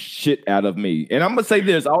the shit out of me. And I'm going to say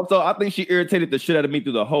this. Also, I think she irritated the shit out of me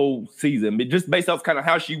through the whole season. But just based off kind of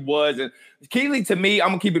how she was. And Keely, to me, I'm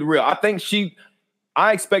going to keep it real. I think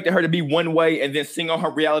I expected her to be one way, and then seeing on her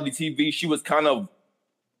reality TV, she was kind of...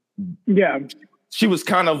 Yeah. She was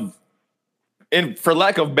kind of, and for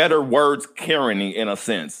lack of better words, Karen-y in a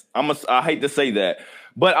sense. I hate to say that.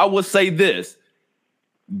 But I will say this.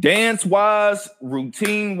 Dance-wise,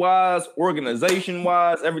 routine-wise,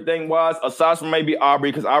 organization-wise, everything-wise, aside from maybe Aubrey,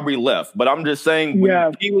 because Aubrey left. But I'm just saying,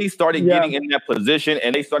 when Keely started getting in that position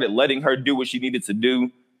and they started letting her do what she needed to do,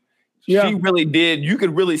 she really did. You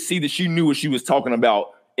could really see that she knew what she was talking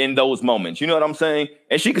about in those moments. You know what I'm saying?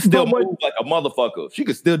 And she could still move like a motherfucker. She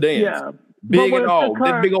could still dance. Yeah. Big and all.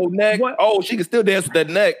 That big old neck. She could still dance with that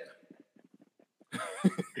neck.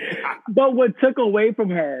 But what took away from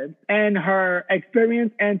her and her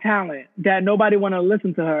experience and talent that nobody wanted to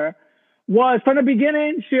listen to her was from the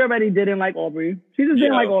beginning, she already didn't like Aubrey. She just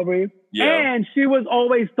didn't like Aubrey. Yeah. And she was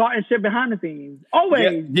always starting shit behind the scenes.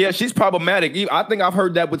 Always. Yeah, she's problematic. I think I've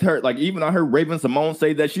heard that with her. Like, even I heard Raven Simone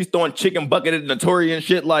say that she's throwing chicken bucket at Notori and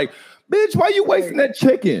shit. Like, bitch, why you wasting that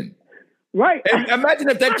chicken? Right. And imagine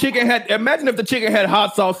if the chicken had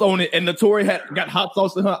hot sauce on it and Notori got hot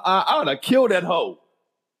sauce in her eye. I would have killed that hoe.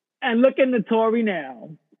 And look at Notori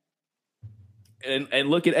now. And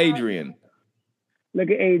look at Adrian. Look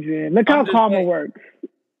at Adrian. Look how karma works.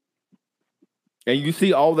 And you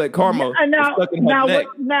see all that karma stuck in her neck.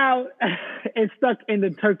 Now it's stuck in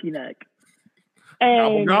the turkey neck.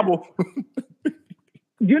 And gobble.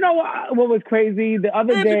 You know what was crazy? The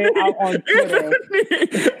other day out on Twitter.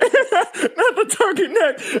 Not the turkey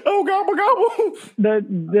neck. Oh, gobble, gobble.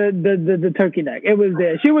 The turkey neck. It was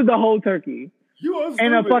there. She was the whole turkey. You are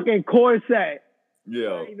in a fucking corset.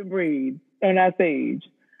 Yeah. Can't even breathe in that stage.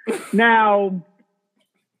 Now,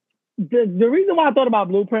 the reason why I thought about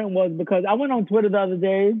Blueprint was because I went on Twitter the other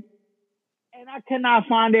day and I could not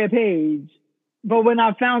find their page. But when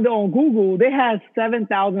I found it on Google, they had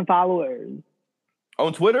 7,000 followers.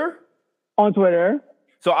 On Twitter? On Twitter.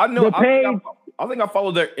 So I know I think I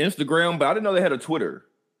followed their Instagram, but I didn't know they had a Twitter.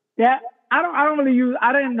 Yeah. I don't really use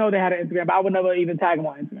I didn't know they had an Instagram, but I would never even tag them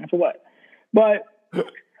on Instagram for what. But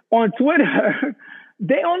on Twitter,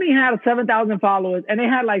 they only had 7,000 followers and they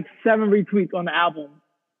had like 7 retweets on the album.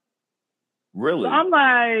 Really? So I'm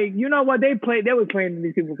like, you know what? They were playing in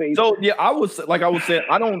these people's faces. So yeah, I was saying,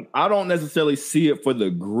 I don't necessarily see it for the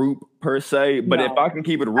group per se, but if I can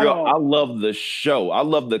keep it real, I love the show. I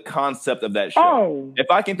love the concept of that show. Oh.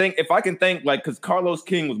 If I can think like, because Carlos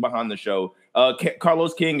King was behind the show.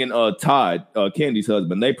 Carlos King and Todd, Candy's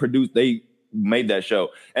husband, they made that show.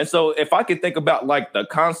 And so if I could think about like the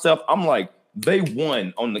concept, I'm like, they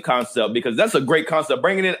won on the concept because that's a great concept.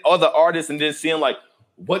 Bringing in other artists and then seeing like,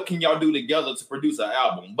 what can y'all do together to produce an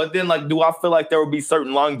album? But then like, do I feel like there would be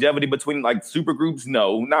certain longevity between like super groups?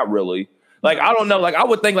 No, not really. Like, I don't know. Like, I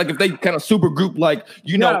would think like if they kind of super group, like,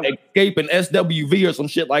 you know, Escape and SWV or some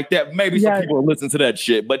shit like that, maybe some people will listen to that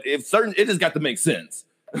shit. But it just got to make sense.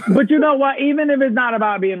 But you know what? Even if it's not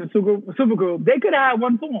about being a super group, they could have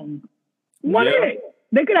one song. One hit.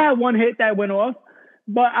 They could have one hit that went off.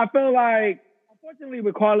 But I feel like, unfortunately,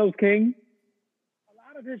 with Carlos King, a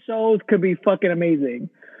lot of his shows could be fucking amazing.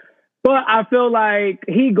 But I feel like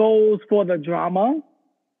he goes for the drama.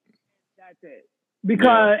 That's it.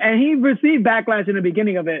 Because and he received backlash in the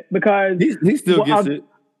beginning of it because he still gets it.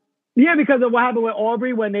 Yeah, because of what happened with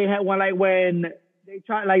Aubrey when they had when they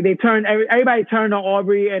tried everybody turned on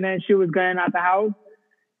Aubrey and then she was getting out the house.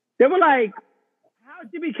 They were like, how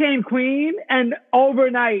she became queen and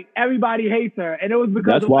overnight everybody hates her. And it was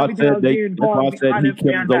because that's why I said he Kim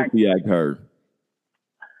Zolciak her.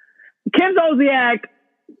 Kim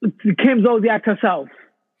Zolciak herself.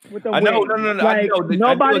 I know, no. Like,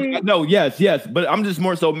 I know, yes. But I'm just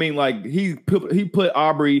more so mean like he put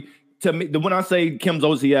Aubrey to me. When I say Kim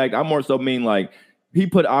Zolciak, I more so mean like he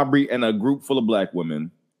put Aubrey in a group full of black women.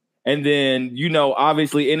 And then, you know,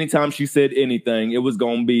 obviously, anytime she said anything, it was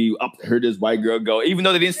going to be, hear this white girl go. Even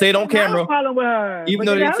though they didn't say it on camera.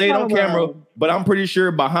 But I'm pretty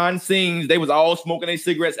sure behind scenes, they was all smoking their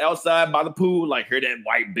cigarettes outside by the pool. Like, hear that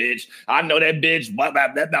white bitch. I know that bitch. Blah, blah,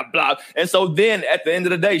 blah, blah, blah. And so then, at the end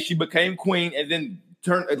of the day, she became queen. And then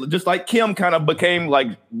turned just like Kim kind of became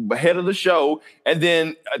like head of the show, and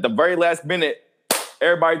then at the very last minute,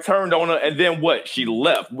 everybody turned on her, and then what? She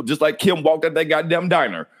left, just like Kim walked out that goddamn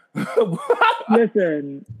diner.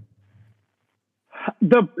 Listen, if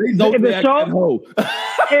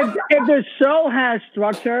the show has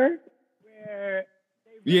structure, where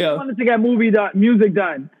they wanted to get music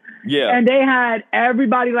done, and they had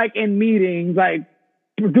everybody like in meetings, like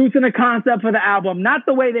producing a concept for the album, not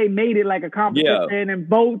the way they made it like a competition and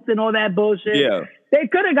votes and all that bullshit. Yeah. They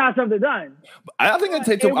could have got something done. I think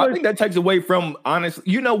that takes away from honestly.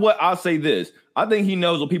 You know what? I'll say this. I think he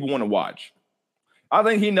knows what people want to watch. I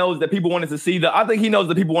think he knows that people wanted to see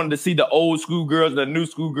the old school girls and the new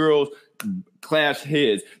school girls clash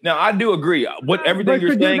heads. Now, I do agree. Everything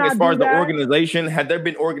you're saying as far as the organization, had there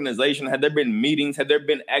been meetings, had there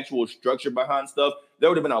been actual structure behind stuff, there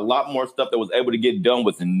would have been a lot more stuff that was able to get done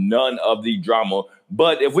with none of the drama.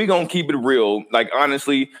 But if we're going to keep it real, like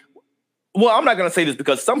honestly, well, I'm not going to say this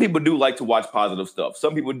because some people do like to watch positive stuff.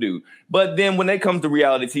 Some people do. But then when it comes to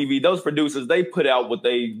reality TV, those producers, they put out what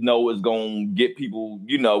they know is going to get people,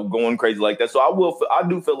 going crazy like that. So I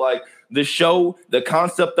do feel like the show, the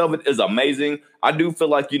concept of it is amazing. I do feel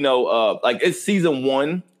like, like it's season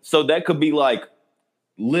 1. So that could be like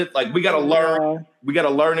lit. Like we got to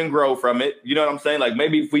learn and grow from it. You know what I'm saying? Like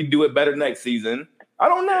maybe if we do it better next season. I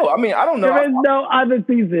don't know. I mean, I don't know. There is no other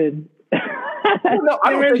season. No,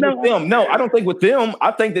 I don't think with them. No, I don't think with them.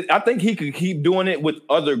 I think he could keep doing it with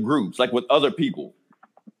other groups, like with other people.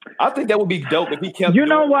 I think that would be dope if he kept. You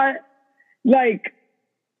know what? Like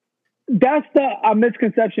that's a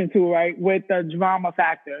misconception too, right? With the drama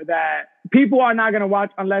factor that people are not gonna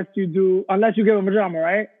watch unless you give them a drama,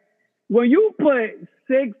 right? When you put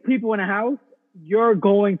 6 people in a house, you're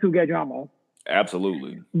going to get drama.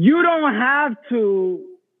 Absolutely. You don't have to.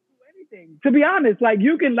 To be honest, like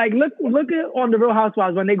you can like look at on the Real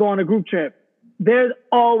Housewives when they go on a group trip. There's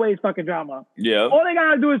always fucking drama. Yeah. All they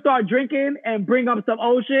gotta do is start drinking and bring up some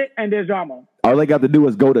old shit, and there's drama. All they got to do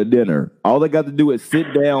is go to dinner. All they got to do is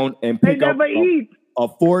sit down and pick up a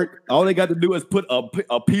fork. All they got to do is put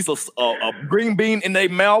a piece of a green bean in their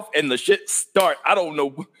mouth, and the shit start. I don't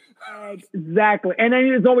know. Exactly. And then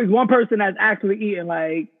there's always one person that's actually eating.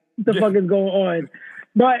 Like, what the fuck is going on?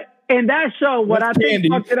 But in that show, what I think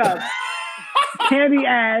fucked it up, Candy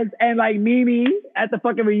ass and like Mimi at the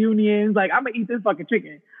fucking reunions, like I'm gonna eat this fucking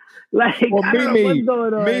chicken. Like well, I don't know what's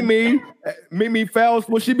going on. Mimi Fouls,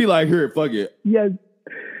 well, she be like, here, fuck it. Yes,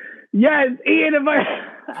 eating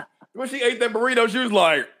it. When she ate that burrito, she was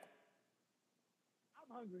like,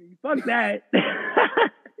 I'm hungry. Fuck that.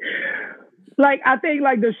 Like I think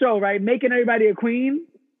like the show, right, making everybody a queen.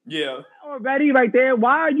 Yeah. Already right there.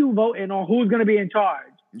 Why are you voting on who's gonna be in charge?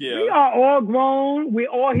 Yeah. We are all grown. We're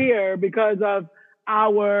all here because of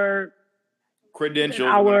our credentials,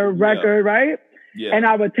 our record, right? Yeah. And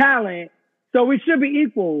our talent. So we should be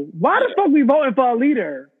equal. Why the fuck we voting for a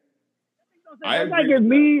leader? That's like if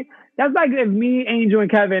me, Angel, and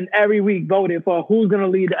Kevin every week voted for who's gonna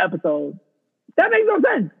lead the episode. That makes no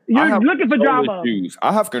sense. You're looking for drama.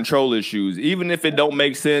 I have control issues. Even if it don't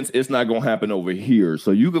make sense, it's not going to happen over here.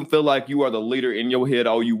 So you can feel like you are the leader in your head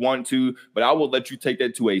all you want to, but I will let you take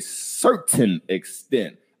that to a certain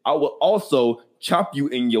extent. I will also chop you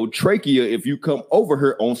in your trachea if you come over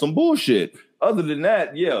here on some bullshit. Other than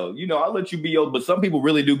that, I'll let you be your, but some people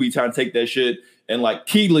really do be trying to take that shit and like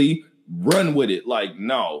Keely run with it. Like,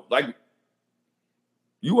 no, like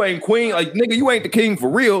you ain't queen. Like, nigga, you ain't the king for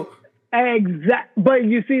real. Exactly, but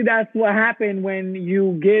you see, that's what happened when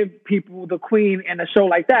you give people the queen in a show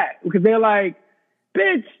like that, because they're like,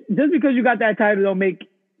 "Bitch, just because you got that title, don't make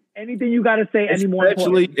anything you got to say anymore."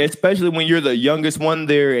 Especially when you're the youngest one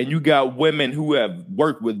there, and you got women who have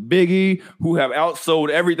worked with Biggie, who have outsold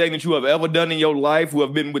everything that you have ever done in your life, who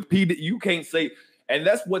have been with P. You can't say, and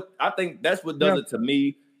that's what I think. That's what does it to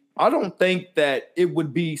me. I don't think that it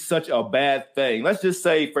would be such a bad thing. Let's just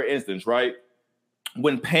say, for instance, right?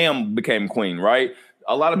 When Pam became queen, right?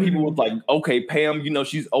 A lot of people was like, okay, Pam,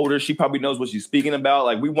 she's older. She probably knows what she's speaking about.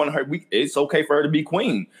 Like, we want her, it's okay for her to be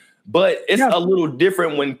queen. But it's a little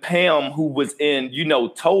different when Pam, who was in,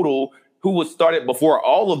 Total, who was started before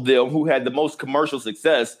all of them, who had the most commercial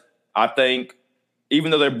success, I think,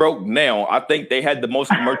 even though they're broke now, I think they had the most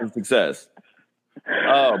commercial success.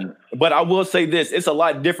 But I will say this, it's a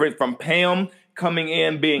lot different from Pam coming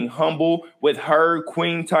in, being humble with her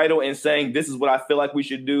queen title and saying, this is what I feel like we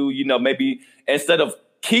should do. Maybe instead of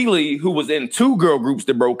Keely, who was in 2 girl groups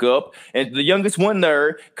that broke up, and the youngest one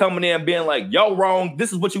there coming in being like, y'all wrong.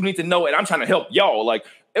 This is what you need to know. And I'm trying to help y'all. Like,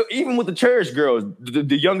 even with the Cherish girls,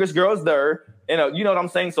 the youngest girls there, you know what I'm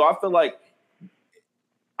saying? So I feel like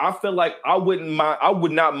I feel like I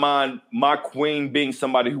would not mind my queen being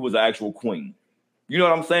somebody who was an actual queen. You know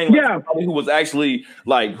what I'm saying? Like somebody who was actually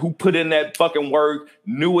like who put in that fucking work,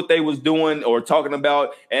 knew what they was doing or talking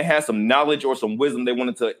about, and had some knowledge or some wisdom they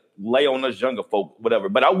wanted to lay on us younger folk, whatever.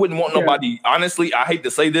 But I wouldn't want nobody, honestly, I hate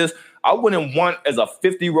to say this, I wouldn't want as a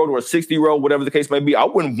 50-year-old or a 60-year-old, whatever the case may be, I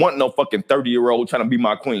wouldn't want no fucking 30-year-old trying to be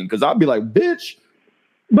my queen. Cause I'd be like, bitch.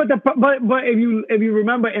 But if you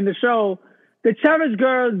remember in the show, the Cherish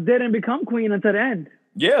girls didn't become queen until the end.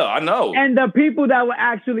 Yeah, I know. And the people that were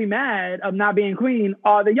actually mad of not being queen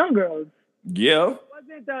are the young girls. Yeah.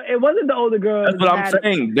 It wasn't the older girls. That's what I'm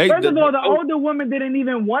saying. First of all, the older women didn't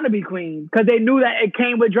even want to be queen because they knew that it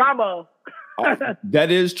came with drama.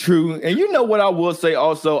 That is true. And you know what I will say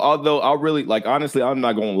also, although I really, like, honestly, I'm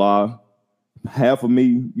not going to lie. Half of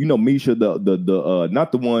me, you know, Misha, the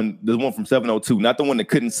not the one from 702, not the one that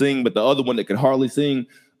couldn't sing, but the other one that could hardly sing.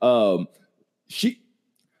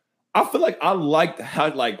 I feel like I liked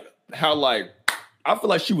how I feel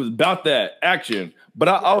like she was about that action, but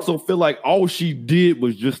I also feel like all she did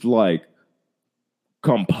was just like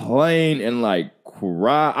complain and like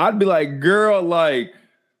cry. I'd be like, girl, like.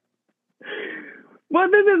 Well,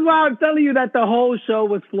 this is why I'm telling you that the whole show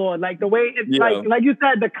was flawed. Like the way it's like you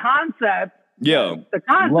said, the concept. Yeah, the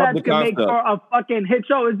concept can make for a fucking hit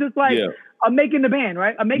show. It's just like I'm making a band,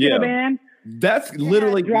 right? I'm making a band. That's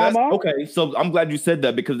literally okay. So I'm glad you said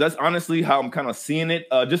that because that's honestly how I'm kind of seeing it,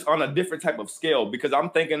 just on a different type of scale. Because I'm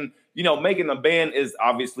thinking, you know, making a band is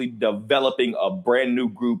obviously developing a brand new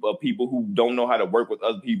group of people who don't know how to work with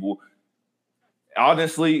other people.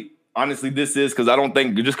 Honestly, this is because I don't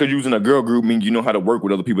think just because you're using a girl group means you know how to work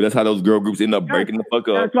with other people. That's how those girl groups end up breaking the fuck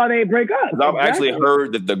up. That's why they break up. I've actually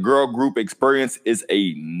heard that the girl group experience is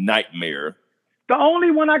a nightmare. The only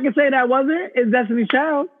one I can say that wasn't is Destiny's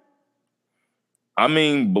Child. I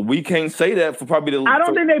mean, but we can't say that for probably the. I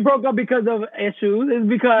don't think they broke up because of issues. It's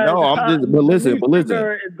because but listen.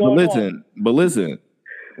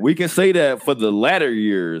 We can say that for the latter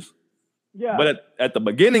years. Yeah. But at the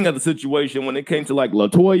beginning of the situation, when it came to like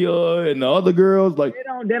LaToya and the other girls, like they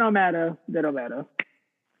don't matter. They don't matter.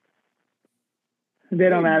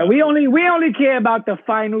 We only care about the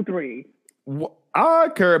final three. I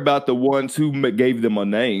care about the ones who gave them a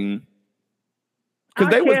name. Because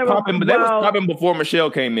they was popping, but they was popping before Michelle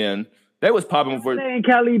came in. They was popping before. And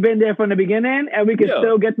Kelly been there from the beginning, and we could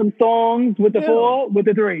still get some songs with the four, with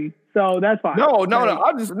the three. So that's fine. No.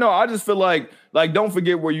 I just feel like don't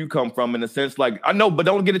forget where you come from in a sense. Like I know, but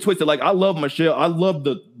don't get it twisted. Like I love Michelle. I love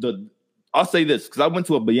the. I'll say this because I went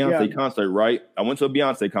to a Beyonce concert. Right, I went to a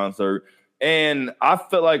Beyonce concert, and I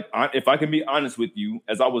felt like if I can be honest with you,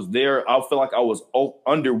 as I was there, I felt like I was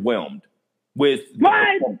underwhelmed with.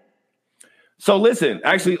 What? So listen,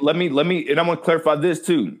 actually, let me, and I'm gonna clarify this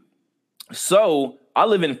too. So I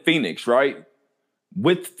live in Phoenix, right?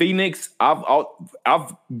 With Phoenix, I've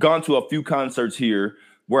gone to a few concerts here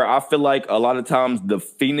where I feel like a lot of times the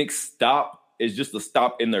Phoenix stop is just a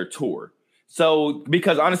stop in their tour. So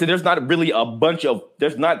because honestly, there's not a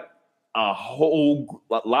whole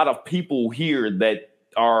lot of people here that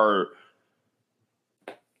are.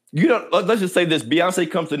 You know, let's just say this.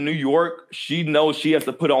 Beyonce comes to New York. She knows she has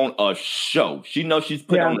to put on a show. She knows she's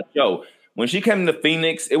putting on a show. When she came to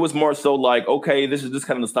Phoenix, it was more so like, okay, this is just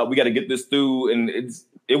kind of the stuff. We got to get this through. And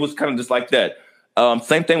it was kind of just like that.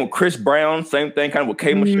 Same thing with Chris Brown. Same thing kind of with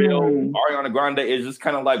K. Michelle, Ariana Grande. It's just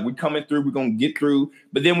kind of like we coming through. We're going to get through.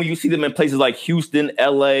 But then when you see them in places like Houston,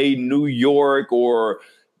 LA, New York, or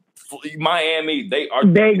Miami, they are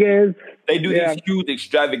Vegas. They do these huge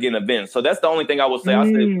extravagant events. So that's the only thing I will say. I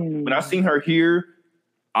said when I seen her here,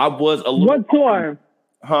 I was a little. What tour?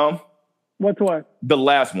 Huh? What tour? The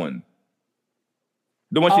last one.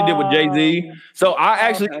 The one she did with Jay-Z. So I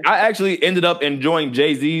actually ended up enjoying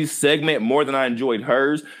Jay-Z's segment more than I enjoyed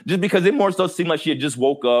hers, just because it more so seemed like she had just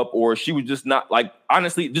woke up, or she was just not like,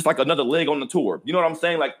 honestly, just like another leg on the tour. You know what I'm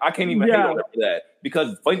saying? Like I can't even hate on her for that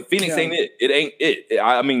because Phoenix ain't it. It ain't it.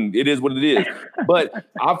 I mean, it is what it is. But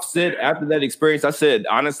I've said after that experience, I said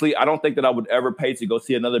honestly, I don't think that I would ever pay to go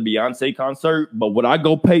see another Beyonce concert. But would I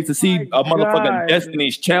go pay to see a motherfucking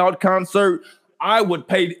Destiny's Child concert? I would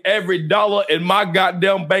pay every dollar in my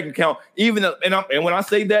goddamn bank account. Even and when I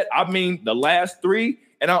say that, I mean the last three,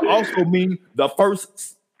 and I also mean the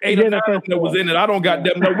first 8 or 9 that was in it. I don't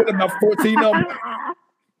goddamn know what about 14 of them.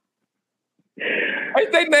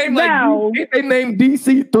 Ain't they named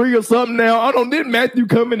DC3 or something now? I don't. Did Matthew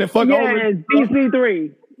come in and fuck over? Yeah,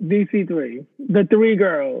 DC3, the three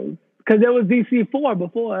girls. Because there was DC4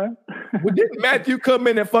 before. Well, didn't Matthew come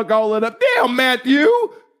in and fuck all of it up? Damn, Matthew,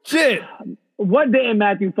 shit. What didn't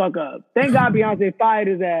Matthew fuck up? Thank God Beyonce fired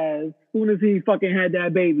his ass. soon as he fucking had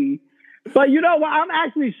that baby. But you know what? I'm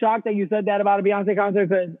actually shocked that you said that about a Beyonce concert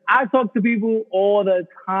because I talk to people all the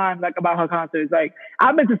time like about her concerts. Like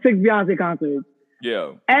I've been to 6 Beyonce concerts.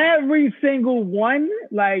 Yeah. Every single one,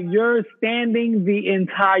 like you're standing the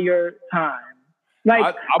entire time.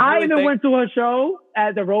 Like I even went to her show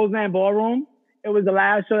at the Roseland Ballroom. It was the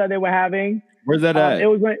last show that they were having. Where's that at? It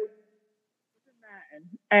was in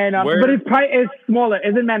Manhattan, and but it's smaller.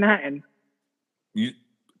 It's in Manhattan, New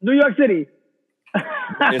York City.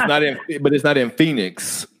 It's not in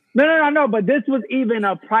Phoenix. No. But this was even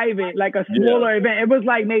a private, like a smaller event. It was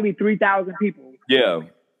like maybe 3,000 people. Yeah.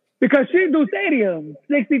 Because she do stadiums,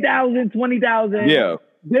 60,000, 20,000. Yeah.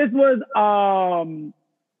 This was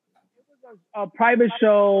a private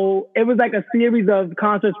show. It was like a series of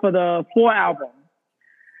concerts for the 4 album.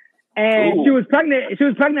 And she was pregnant. She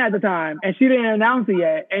was pregnant at the time, and she didn't announce it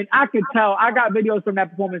yet. And I could tell. I got videos from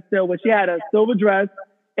that performance still, where she had a silver dress.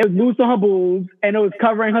 It was loose on her boobs, and it was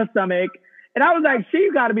covering her stomach. And I was like,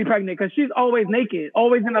 she's got to be pregnant because she's always naked,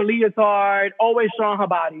 always in a leotard, always showing her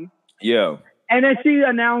body. Yeah. And then she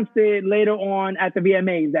announced it later on at the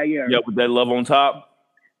VMAs that year. Yeah, with that Love on Top.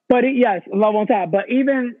 But yes, Love on Top. But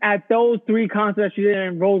even at those 3 concerts she did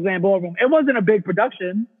in Roseland Ballroom, it wasn't a big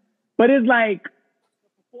production, but it's like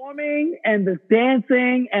performing and the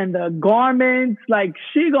dancing and the garments, like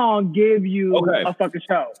she gonna give you a fucking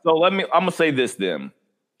show. So I'm gonna say this then.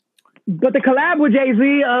 But the collab with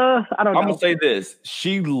Jay-Z, I don't know. I'm gonna say this.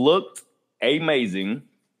 She looked amazing.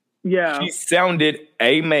 Yeah. She sounded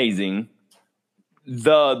amazing.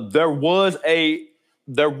 There was a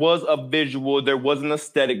visual, there was an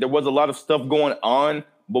aesthetic, there was a lot of stuff going on.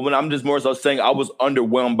 But when I'm just more so saying I was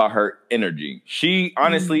underwhelmed by her energy. She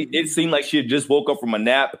honestly, it seemed like she had just woke up from a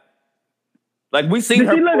nap. Like we seen her.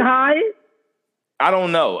 Did she look high? I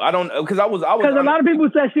don't know. Because I was because a lot of people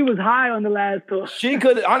said she was high on the last tour. She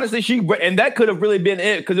could honestly, and that could have really been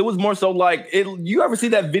it because it was more so like it. You ever see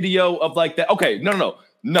that video of like that? Okay, no.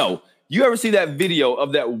 You ever see that video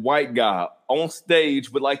of that white guy on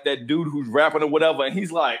stage with like that dude who's rapping or whatever, and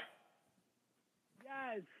he's like,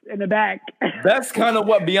 yes, in the back. That's kind of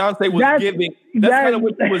what Beyonce was giving. That's kind of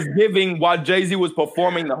what she was giving while Jay-Z was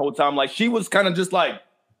performing the whole time. Like she was kind of just like.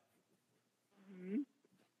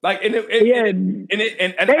 Like and I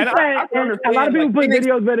a lot of people put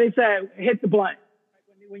videos where they said hit the blunt.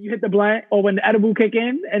 Like when you hit the blunt or when the edible kick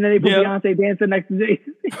in and then they put Beyonce dancing next to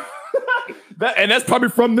Jay-Z. And that's probably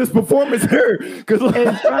from this performance here. Because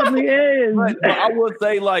it probably is. But I would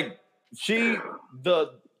say like I'm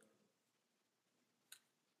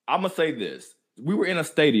gonna say this. We were in a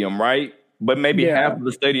stadium, right? But maybe half of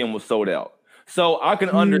the stadium was sold out. So I can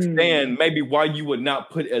understand maybe why you would not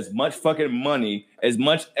put as much fucking money, as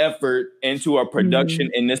much effort into a production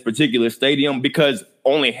in this particular stadium because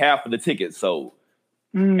only half of the tickets sold.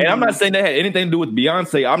 And I'm not saying that had anything to do with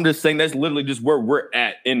Beyonce. I'm just saying that's literally just where we're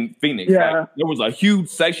at in Phoenix. Yeah. Like, there was a huge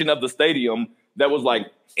section of the stadium that was like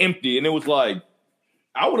empty. And it was like,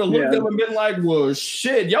 I would have looked at them and been like, well,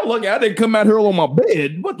 shit, y'all lucky I didn't come out here on my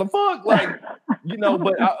bed. What the fuck? Like,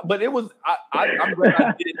 but it was, I'm glad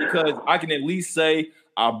I did it because I can at least say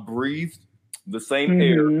I breathed the same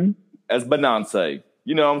air as Beyonce.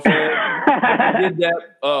 You know what I'm saying? I did that.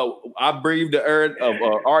 I breathed the air of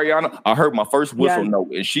Ariana. I heard my first whistle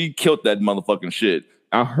note and she killed that motherfucking shit.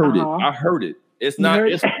 I heard it. I heard it. It's not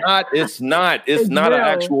an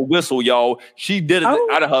actual whistle, y'all. She did it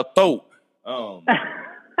out of her throat.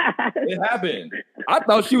 It happened. I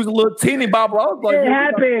thought she was a little teeny bopper. I was like, it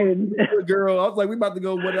happened. Girl. I was like, we about to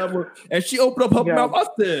go whatever. And she opened up her mouth. I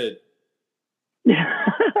said,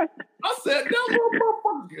 that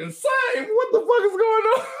motherfucking insane. What the fuck is going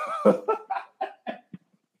on?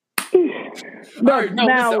 All right,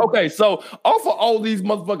 listen, okay, so off of all these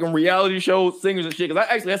motherfucking reality shows, singers and shit, because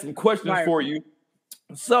I actually have some questions for you.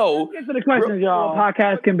 So let's get to the questions, y'all.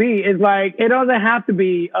 Podcast can be is like it doesn't have to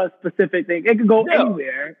be a specific thing. It can go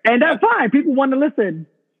anywhere, and that's fine. People want to listen.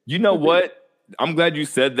 You know what? I'm glad you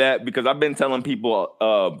said that because I've been telling people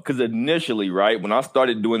because initially, right, when I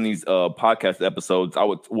started doing these podcast episodes,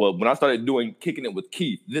 when I started doing Kicking It with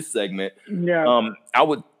Keith, this segment, I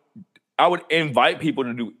would invite people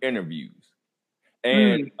to do interviews.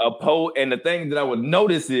 And and the thing that I would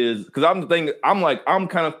notice is because I'm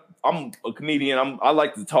a comedian. I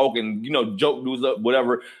like to talk and joke dudes up,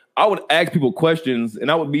 whatever. I would ask people questions and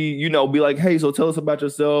I would be like, hey, so tell us about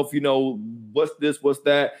yourself, what's this, what's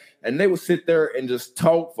that? And they would sit there and just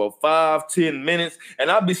talk for 5-10 minutes.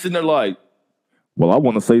 And I'd be sitting there like, well, I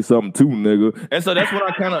want to say something too, nigga. And so that's when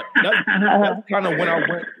I kind of that's kind of when I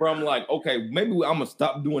went from like, okay, maybe I'm gonna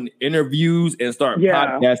stop doing interviews and start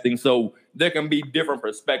podcasting, so there can be different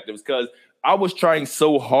perspectives. Because I was trying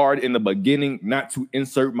so hard in the beginning not to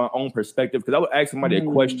insert my own perspective, because I would ask somebody a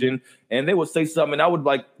question and they would say something, and I would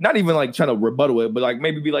like not even like trying to rebuttal it, but like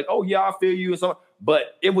maybe be like, oh yeah, I feel you or something.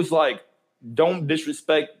 But it was like, don't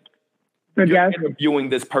disrespect interviewing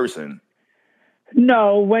this person.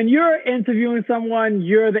 No, when you're interviewing someone,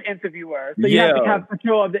 you're the interviewer. So you have to have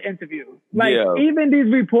control of the interview. Like even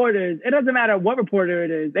these reporters, it doesn't matter what reporter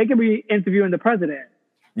it is. They can be interviewing the president.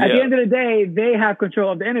 At the end of the day, they have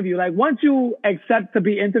control of the interview. Like once you accept to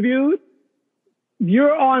be interviewed,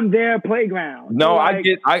 you're on their playground. No, so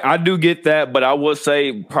like, I do get that, but I will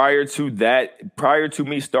say prior to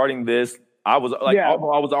me starting this, I was like,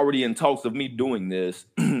 although I was already in talks of me doing this,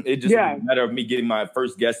 it just was a matter of me getting my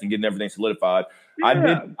first guest and getting everything solidified.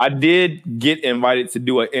 I did get invited to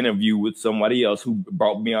do an interview with somebody else who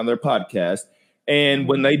brought me on their podcast. And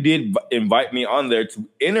when they did invite me on there to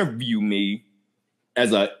interview me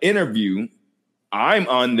as an interview, I'm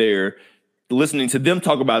on there listening to them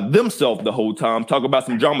talk about themselves the whole time, talk about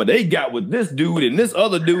some drama they got with this dude and this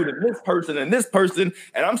other dude and this person and this person.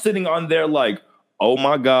 And I'm sitting on there like, oh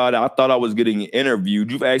my God, I thought I was getting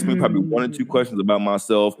interviewed. You've asked me probably 1 or 2 questions about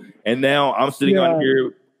myself. And now I'm sitting on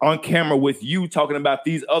here on camera with you talking about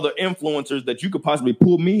these other influencers that you could possibly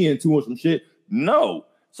pull me into or some shit. No.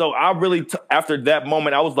 So I really, after that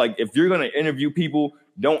moment, I was like, if you're going to interview people,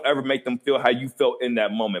 don't ever make them feel how you felt in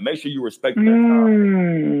that moment. Make sure you respect their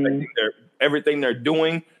time, everything they're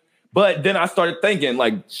doing. But then I started thinking,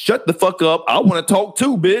 like, shut the fuck up. I want to talk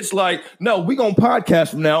too, bitch. Like, no, we going to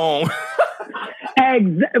podcast from now on.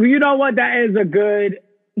 You know what? That is a good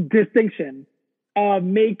distinction.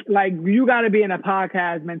 You got to be in a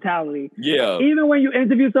podcast mentality. Yeah. Even when you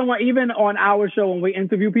interview someone, even on our show when we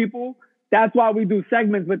interview people, that's why we do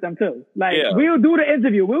segments with them too. Like we'll do the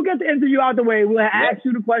interview. We'll get the interview out the way. We'll ask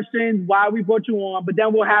you the questions, why we brought you on, but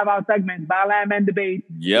then we'll have our segments, Byline Men Debate,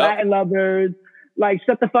 Latin Lovers, like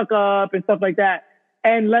shut the fuck up and stuff like that.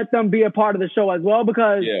 And let them be a part of the show as well.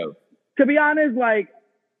 Because to be honest, like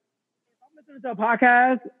if I'm listening to a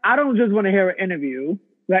podcast, I don't just want to hear an interview.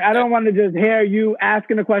 Like I don't want to just hear you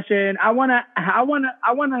asking a question. I wanna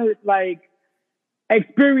like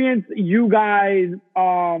experience you guys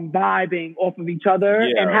vibing off of each other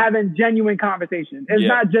and having genuine conversations. It's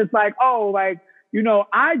not just like, oh, like, you know,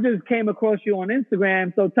 I just came across you on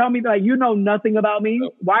Instagram, so tell me, like, you know nothing about me.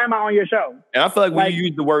 Why am I on your show? And I feel like when you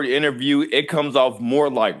use the word interview, it comes off more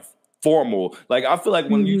like formal. Like I feel like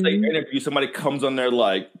when you say interview, somebody comes on there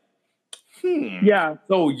like,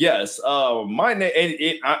 So yes, my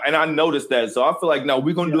name, and I noticed that. So I feel like, no,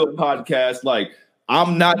 we're gonna do a podcast. Like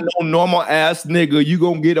I'm not no normal ass nigga. You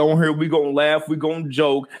gonna get on here, we gonna laugh, we gonna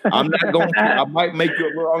joke. I might make you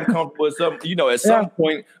a little uncomfortable or something, you know, at some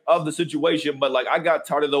point of the situation. But like I got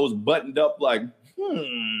tired of those buttoned up like,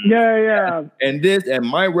 and this and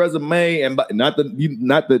my resume, and not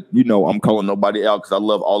that you know I'm calling nobody out because I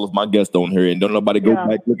love all of my guests on here, and don't nobody go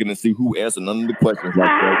back looking and see who answered none of the questions like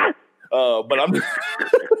that. But I'm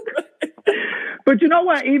but you know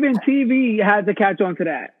what? Even TV had to catch on to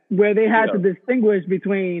that, where they had to distinguish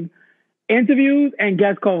between interviews and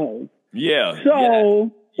guest co-hosts.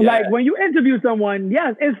 So, like, when you interview someone,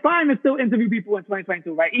 yes, it's fine to still interview people in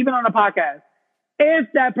 2022, right? Even on a podcast. If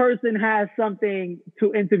that person has something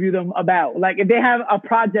to interview them about, like if they have a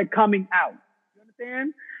project coming out, you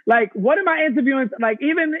understand? Like, what am I interviewing? Like,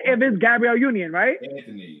 even if it's Gabrielle Union, right?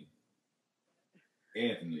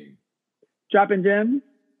 Anthony. Dropping gems?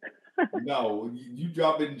 No, you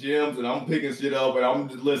dropping gems and I'm picking shit up and I'm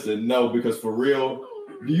just listen. No, because for real,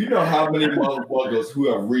 do you know how many motherfuckers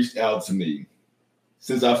who have reached out to me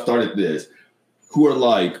since I've started this, who are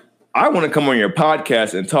like, I want to come on your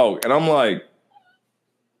podcast and talk, and I'm like,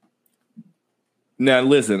 now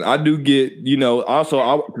listen, I do get, you know,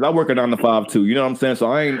 also because I work a 9 to 5 too, you know what I'm saying?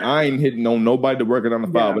 So I ain't hitting on nobody to work a 9 to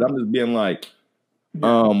 5, but I'm just being like,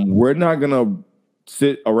 we're not gonna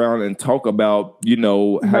sit around and talk about, you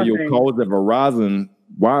know, how your calls at Verizon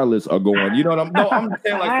Wireless are going. You know what I'm just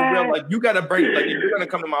saying, like, for real, like, you gotta bring, like, if you're gonna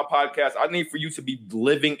come to my podcast, I need for you to be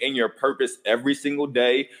living in your purpose every single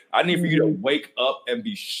day. I need for you to wake up and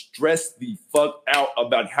be stressed the fuck out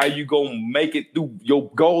about how you gonna make it through your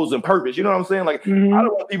goals and purpose. You know what I'm saying? Like, I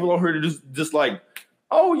don't want people on here to just like,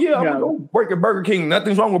 oh yeah, I'm gonna go work at Burger King.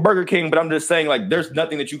 Nothing's wrong with Burger King, but I'm just saying, like, there's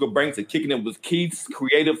nothing that you could bring to kicking it with Keith's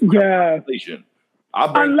creative conversation.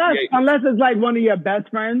 Unless it's like one of your best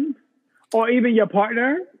friends or even your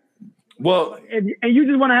partner. Well, and you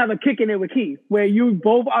just want to have a kick in it with Keith, where you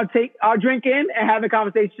both are drinking and having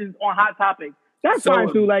conversations on hot topics. That's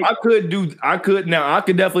fine too. Like I could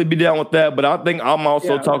definitely be down with that, but I think I'm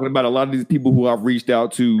also talking about a lot of these people who I've reached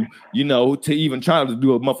out to, you know, to even try to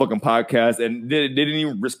do a motherfucking podcast and they didn't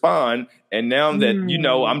even respond. And now that, you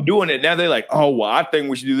know, I'm doing it, now they're like, oh, well, I think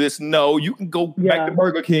we should do this. No, you can go back to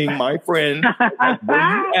Burger King, my friend.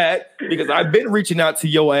 Where you at? Because I've been reaching out to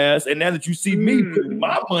your ass. And now that you see me putting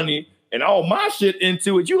my money and all my shit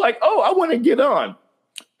into it, you like, oh, I want to get on.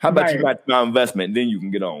 How about you match my investment? Then you can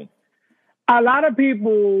get on. A lot of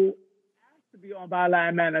people ask to be on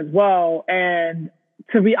Byline Man as well. And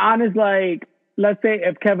to be honest, like, let's say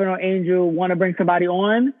if Kevin or Angel want to bring somebody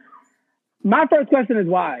on, my first question is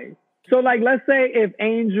why? So, like, let's say if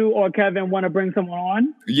Angel or Kevin want to bring someone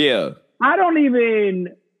on. Yeah. I don't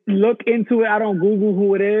even look into it. I don't Google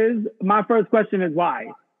who it is. My first question is why?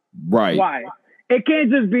 Right. Why? It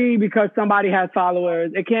can't just be because somebody has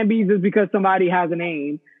followers. It can't be just because somebody has a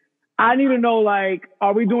name. I need to know, like,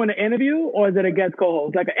 are we doing an interview or is it a guest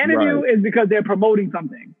co-host? Like, an interview is because they're promoting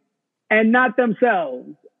something and not themselves.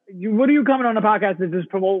 What are you coming on the podcast to just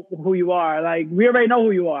promote who you are? Like, we already know who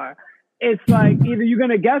you are. It's like either you're going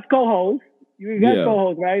to guest co-host,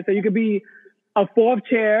 right? So you could be a fourth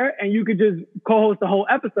chair and you could just co-host the whole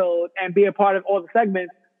episode and be a part of all the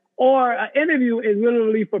segments. Or an interview is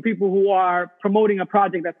literally for people who are promoting a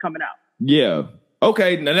project that's coming out. Yeah.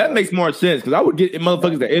 Okay, now that makes more sense because I would get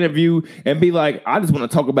motherfuckers to interview and be like, I just want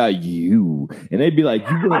to talk about you. And they'd be like,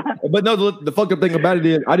 but no, the fucked up thing about it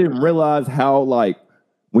is I didn't realize how, like,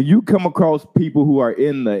 when you come across people who are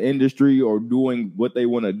in the industry or doing what they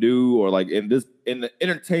want to do, or like in the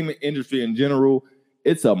entertainment industry in general,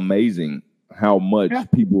 it's amazing how much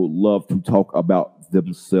people love to talk about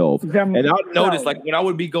themselves. And I noticed, like, when I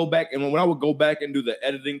would go back and do the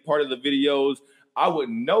editing part of the videos, I would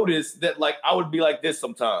notice that, like, I would be like this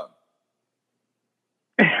sometimes.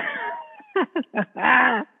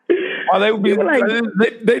 Or they would be like,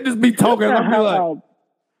 they just be talking. And I'd be like,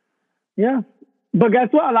 yeah. But guess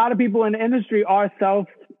what? A lot of people in the industry are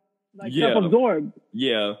self-absorbed.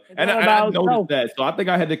 Yeah. And I noticed that. So I think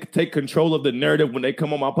I had to take control of the narrative when they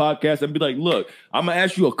come on my podcast and be like, look, I'm going to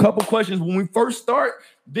ask you a couple questions when we first start.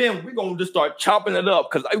 Then we're going to just start chopping it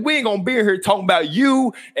up because we ain't going to be here talking about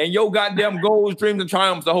you and your goddamn goals, dreams, and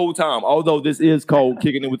triumphs the whole time. Although this is called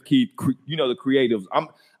Kicking It With Keith, you know, the creatives.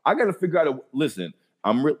 I got to figure out listen,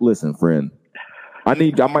 friend. I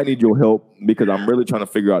might need your help because I'm really trying to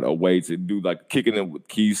figure out a way to do like Kicking It With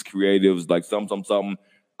Keith's creatives, like something.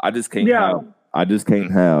 I just can't have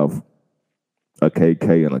a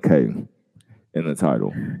KK and a K in the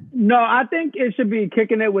title. No, I think it should be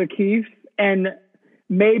Kicking It With Keith, and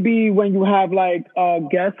maybe when you have like a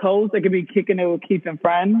guest host, it could be Kicking It With Keith and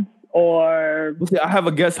Friends, or I have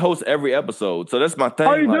a guest host every episode, so that's my thing.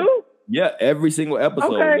 Oh, you do? Yeah, every single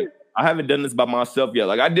episode. Okay. I haven't done this by myself yet.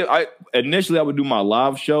 Like initially I would do my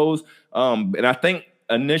live shows. And I think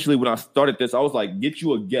initially when I started this, I was like, get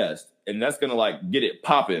you a guest, and that's gonna like get it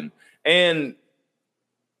popping. And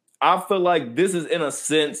I feel like this is in a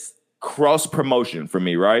sense cross promotion for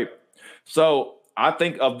me, right? So I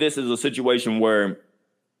think of this as a situation where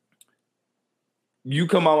you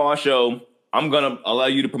come on my show, I'm gonna allow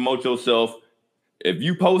you to promote yourself. If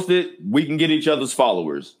you post it, we can get each other's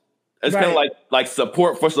followers. It's kind of like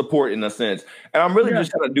support for support in a sense. And I'm really just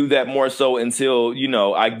trying to do that more so until, you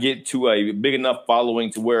know, I get to a big enough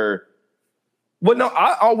following to where,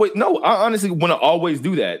 I honestly want to always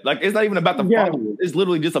do that. Like, it's not even about the followers. It's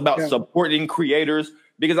literally just about supporting creators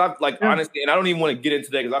because honestly, and I don't even want to get into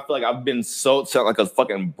that because I feel like I've been sound like a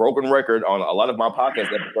fucking broken record on a lot of my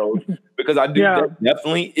podcast episodes because I do there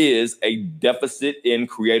definitely is a deficit in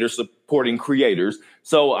creators supporting creators.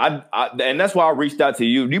 So and that's why I reached out to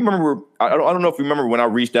you. Do you remember? I don't know if you remember when I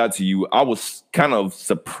reached out to you. I was kind of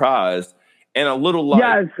surprised and a little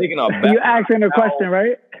like taken aback. You asking a question,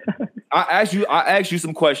 right? I asked you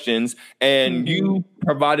some questions and you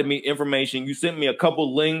provided me information. You sent me a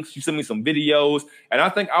couple links. You sent me some videos. And I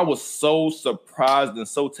think I was so surprised and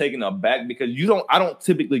so taken aback because I don't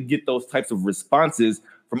typically get those types of responses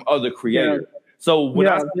from other creators. Yeah. So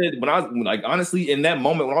honestly, in that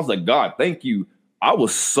moment when I was like, God, thank you, I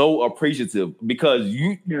was so appreciative because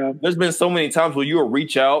there's been so many times where you'll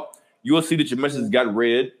reach out, you will see that your message got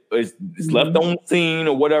read, it's left on scene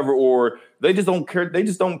or whatever, or they just don't care. They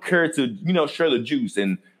just don't care to, you know, share the juice.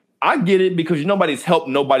 And I get it because nobody's helped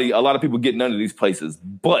nobody. A lot of people get none of these places,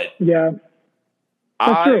 but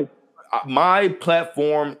my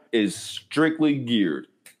platform is strictly geared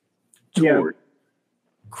toward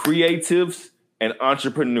creatives and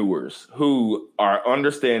entrepreneurs who are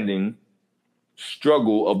understanding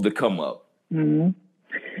struggle of the come up. And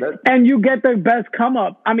you get the best come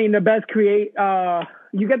up. I mean, the best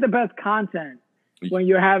you get the best content. when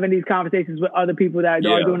you're having these conversations with other people that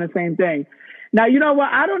are doing the same thing. Now, you know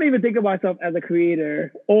what? I don't even think of myself as a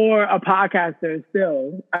creator or a podcaster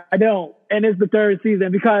still. I don't. And it's the third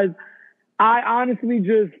season because I honestly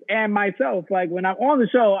just am myself. Like when I'm on the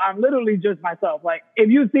show, I'm literally just myself. Like if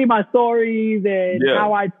you see my stories and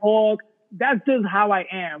how I talk, that's just how I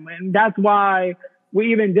am. And that's why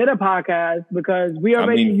we even did a podcast because we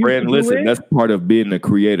already used to do listen, it. that's part of being a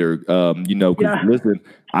creator. You know, listen,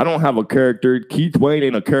 I don't have a character. Keith Wayne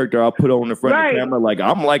ain't a character I put on the front of the camera. Like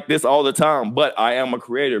I'm like this all the time, but I am a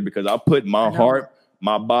creator because I put my heart,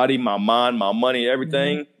 my body, my mind, my money,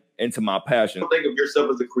 everything into my passion. Think of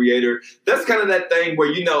yourself as a creator. That's kind of that thing where,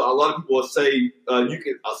 you know, a lot of people will say you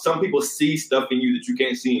can. Some people see stuff in you that you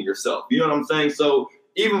can't see in yourself. You know what I'm saying? So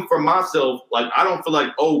even for myself, like I don't feel like,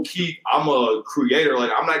 oh, Keith, I'm a creator.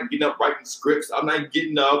 Like I'm not getting up writing scripts. I'm not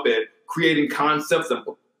getting up and creating concepts. And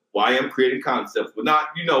well, I am creating concepts, but not,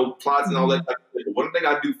 you know, plots and all that. But one thing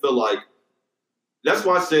I do feel like, that's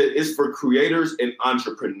why I said it's for creators and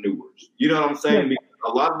entrepreneurs. You know what I'm saying? Because a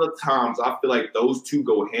lot of the times I feel like those two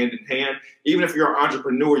go hand in hand. Even if you're an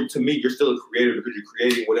entrepreneur, to me, you're still a creator because you're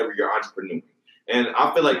creating whatever you're entrepreneuring. And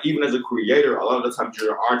I feel like even as a creator, a lot of the times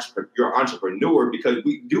you're an entrepreneur because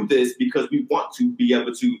we do this because we want to be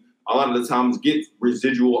able to, a lot of the times, get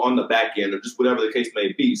residual on the back end or just whatever the case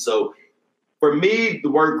may be. So for me,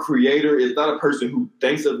 the word creator is not a person who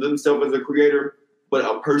thinks of themselves as a creator, but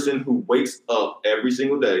a person who wakes up every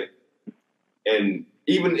single day. And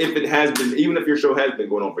even if your show has been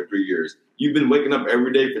going on for 3 years, you've been waking up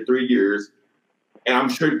every day for 3 years. And I'm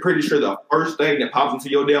pretty sure the first thing that pops into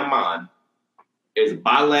your damn mind is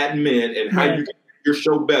by Latin men and how you can make your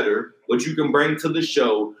show better, what you can bring to the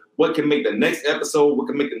show, what can make the next episode, what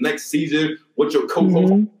can make the next season, what your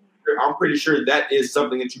co-host. I'm pretty sure that is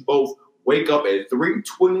something that you both wake up at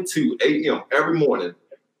 3:22 a.m. every morning.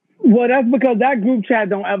 Well, that's because that group chat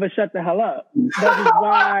don't ever shut the hell up. That is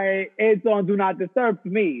why it's on Do Not Disturb for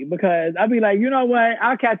me, because I'll be like, you know what?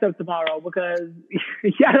 I'll catch up tomorrow because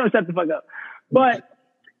y'all don't shut the fuck up. But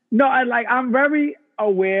no, I'm very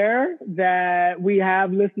aware that we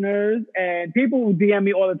have listeners and people who DM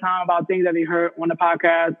me all the time about things that they heard on the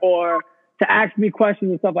podcast or to ask me questions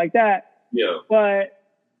and stuff like that. Yeah. But I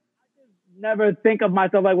just never think of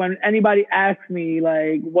myself like when anybody asks me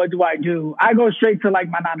like, what do I do? I go straight to like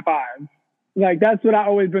my 9 to 5. Like that's what I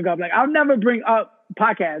always bring up. Like I'll never bring up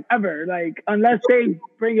podcasts ever. Like unless they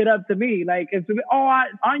bring it up to me. Like if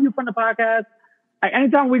aren't you from the podcast? Like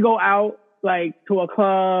anytime we go out like to a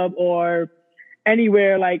club or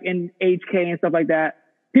anywhere like in HK and stuff like that,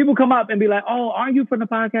 people come up and be like, oh, aren't you from the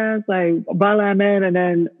podcast? Like Bala Man, and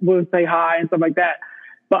then we'll say hi and stuff like that.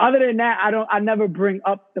 But other than that, I never bring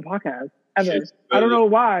up the podcast ever. I don't know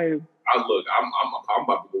why. I'm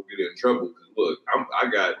about to go get in trouble because look,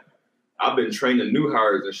 I've been training new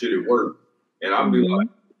hires and shit at work, and I'll be like,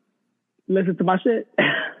 listen to my shit.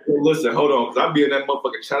 Listen, hold on, because I'll be in that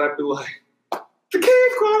motherfucking chat. I'll be like, the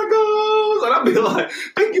Keith Chronicles, and I'll be like,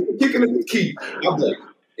 thank you for kicking it with Keith. I'm like,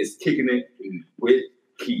 it's kicking it with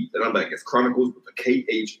Keith, and I'm like, it's Chronicles with a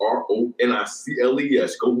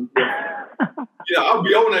KHRONICLES. Go. Yeah, I'll be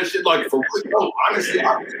on that shit like for real. No, honestly,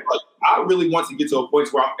 I really want to get to a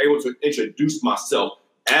point where I'm able to introduce myself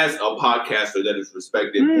as a podcaster that is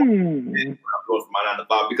respected. When I'm going for my 9 to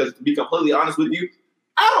 5, because to be completely honest with you,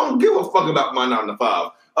 I don't give a fuck about my 9 to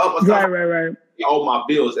 5. Right. All my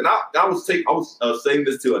bills, and I was saying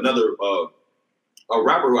this to another a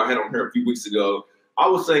rapper who I had on here a few weeks ago. I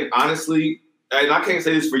was saying honestly, and I can't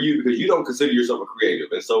say this for you because you don't consider yourself a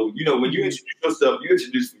creative, and so you know when you introduce yourself, you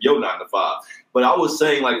introduce your 9 to 5. But I was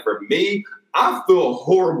saying like for me, I feel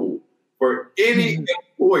horrible for any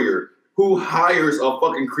employer who hires a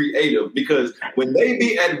fucking creative, because when they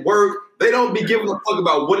be at work, they don't be giving a fuck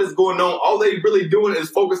about what is going on. All they really doing is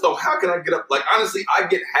focused on how can I get up. Like honestly, I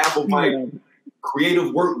get half of my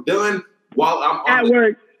creative work done while I'm at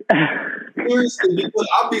work. Seriously, because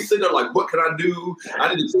I'll be sitting there like, what can I do?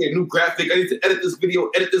 I need to see a new graphic. I need to edit this video,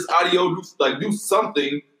 edit this audio, do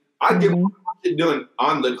something. I get my shit done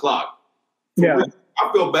on the clock. Yeah.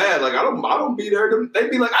 I feel bad. Like I don't be there. They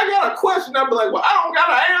be like, I got a question. I'll be like, well, I don't got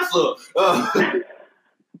an answer.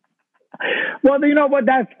 Well, you know what?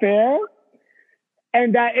 That's fair.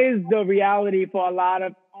 And that is the reality for a lot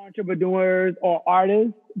of entrepreneurs or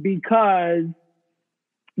artists, because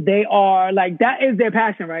they are like, that is their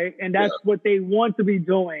passion, right? And that's what they want to be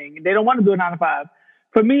doing. They don't want to do a 9 to 5.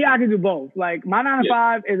 For me, I can do both. Like my 9 to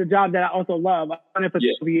 5 is a job that I also love. I've done it for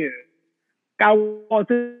 12 years. I want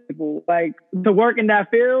people like to work in that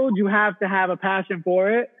field. You have to have a passion for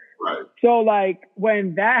it. Right. So like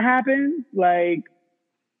when that happens, like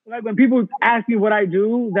Like when people ask me what I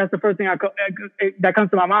do, that's the first thing that comes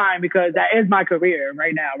to my mind because that is my career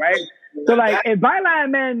right now, right? So like if Byline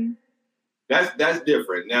Men, that's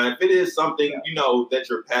different. Now, if it is something you know that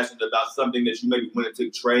you're passionate about, something that you maybe went into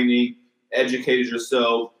training, educated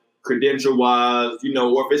yourself, credential wise, you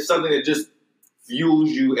know, or if it's something that just fuels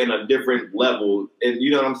you in a different level, and you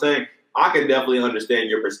know what I'm saying, I can definitely understand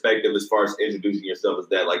your perspective as far as introducing yourself as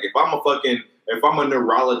that. Like if I'm a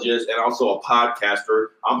neurologist and also a podcaster,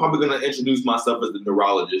 I'm probably gonna introduce myself as the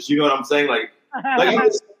neurologist. You know what I'm saying? Like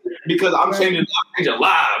because I'm changing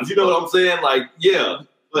lives. You know what I'm saying? Like yeah,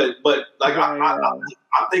 but like I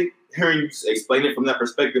think hearing you explain it from that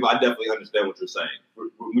perspective, I definitely understand what you're saying.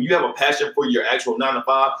 When you have a passion for your actual 9 to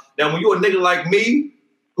 5, now when you're a nigga like me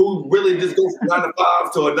who really just goes from 9 to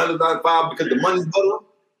 5 to another 9 to 5 because the money's better.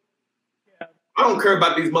 I don't care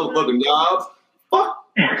about these motherfucking jobs. Fuck.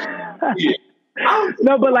 Yeah.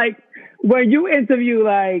 No, but like when you interview,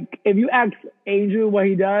 like if you ask Angel what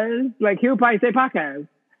he does, like he'll probably say podcast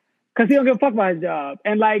because he don't give a fuck about his job.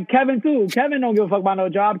 And like Kevin too. Kevin don't give a fuck about no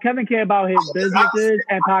job. Kevin care about his businesses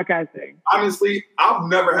and podcasting. Honestly, I've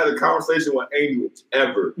never had a conversation with Angel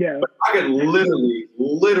ever. Yeah. But I could literally,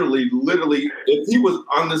 if he was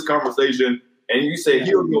on this conversation and you say he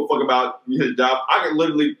don't give a fuck about his job, I could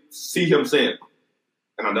literally see him saying,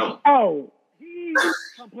 and I don't. Oh, he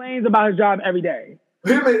complains about his job every day.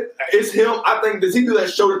 It's him. I think, does he do that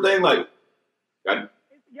shoulder thing like?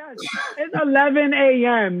 Yes, it's 11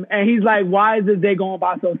 a.m. and he's like, "Why is this day going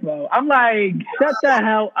by so slow?" I'm like, "Shut the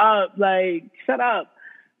hell up!" Like, shut up.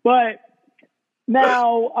 But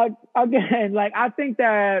now, again, like I think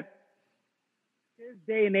that this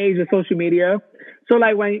day and age of social media. So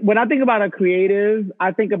like when I think about a creative,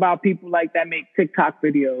 I think about people like that make TikTok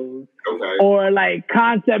videos or like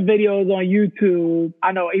concept videos on YouTube.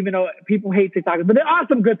 I know even though people hate TikTokers, but there are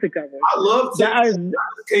some good TikTokers. I love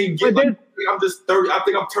TikTok. I'm just 30. I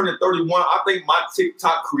think I'm turning 31. I think my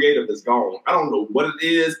TikTok creative is gone. I don't know what it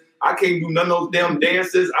is. I can't do none of those damn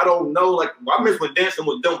dances. I don't know. Like I miss when dancing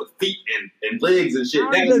was done with feet and legs and shit.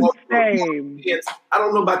 I'm the same. I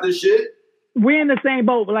don't know about this shit. We're in the same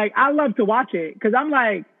boat. But like I love to watch it because I'm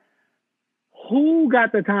like, who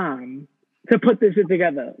got the time to put this shit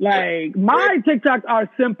together? Like my TikToks are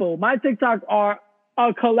simple. My TikToks are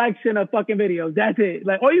a collection of fucking videos. That's it.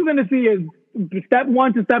 Like all you're gonna see is step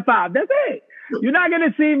 1 to step 5. That's it. You're not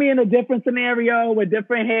gonna see me in a different scenario with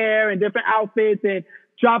different hair and different outfits and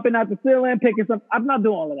dropping out the ceiling, picking some. I'm not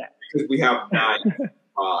doing all of that. Because we have 9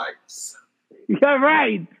 lives. You're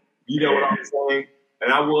right. You know what I'm saying?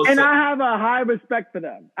 And I will and I have a high respect for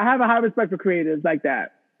them. I have a high respect for creators like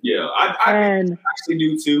that. Yeah, I actually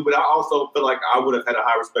do too, but I also feel like I would have had a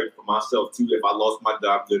high respect for myself too if I lost my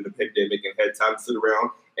job during the pandemic and had time to sit around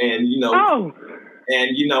and,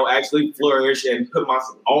 actually flourish and put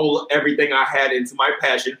everything I had into my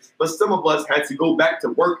passion. But some of us had to go back to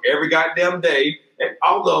work every goddamn day. And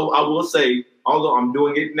although I will say, I'm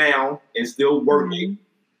doing it now and still working,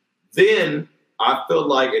 then I feel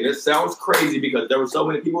like, and it sounds crazy because there were so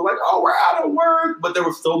many people like, oh, we're out of work. But there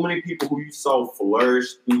were so many people who you saw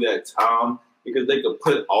flourish through that time because they could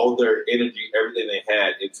put all their energy, everything they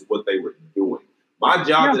had into what they were doing. My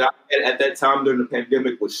job that I had at that time during the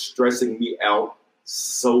pandemic was stressing me out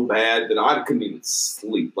so bad that I couldn't even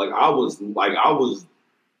sleep. I was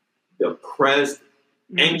depressed,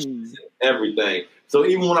 anxious, and everything. So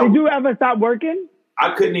even when Did you ever stop working?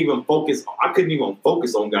 I couldn't even focus. I couldn't even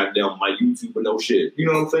focus on goddamn my YouTube or no shit. You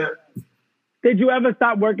know what I'm saying? Did you ever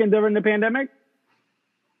stop working during the pandemic?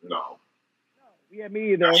 No. Yeah,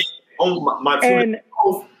 me either. On my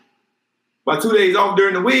 2 days off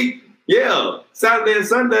during the week. Yeah, Saturday and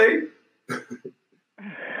Sunday.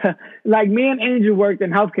 Like me and Angel worked in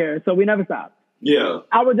healthcare, so we never stopped. Yeah.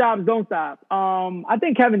 Our jobs don't stop. I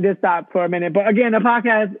think Kevin did stop for a minute, but again, the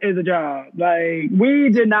podcast is a job. Like we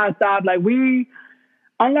did not stop. Like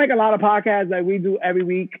unlike a lot of podcasts like we do every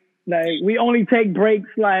week, like we only take breaks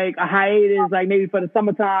like a hiatus, like maybe for the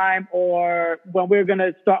summertime or when we're going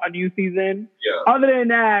to start a new season. Yeah. Other than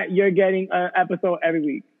that, you're getting an episode every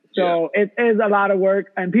week. So it is a lot of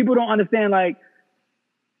work and people don't understand like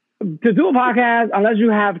to do a podcast, unless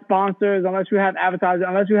you have sponsors, unless you have advertisers,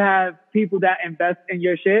 unless you have people that invest in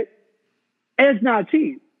your shit, it's not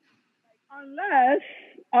cheap.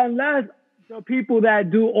 Unless the people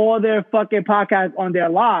that do all their fucking podcasts on their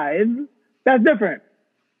lives, that's different.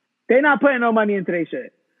 They're not putting no money into their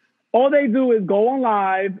shit. All they do is go on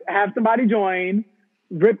live, have somebody join,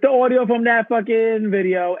 rip the audio from that fucking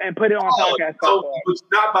video and put it on podcast. So what you're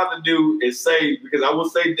not about to do is say, because I will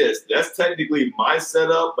say this, that's technically my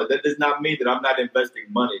setup, but that does not mean that I'm not investing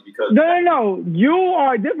money because No. You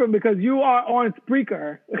are different because you are on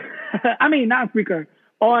Spreaker. I mean, not Spreaker.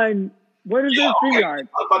 On what is this? StreamYard. I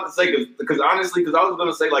was about to say because honestly, because I was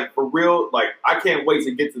gonna say like for real, like I can't wait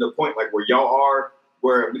to get to the point like where y'all are,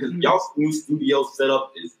 because y'all's new studio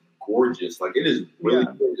setup is gorgeous. Like it is really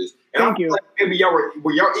gorgeous. And Thank you. Like maybe y'all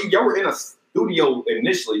were in a studio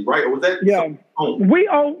initially, right? Or was that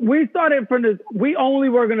we started from this. We only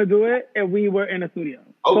were gonna do it, and we were in a studio.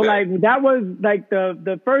 Okay. So like that was like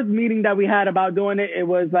the first meeting that we had about doing it. It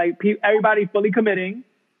was like everybody fully committing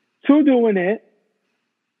to doing it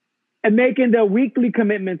and making the weekly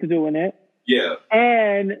commitment to doing it. Yeah.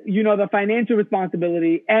 And you know the financial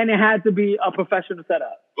responsibility, and it had to be a professional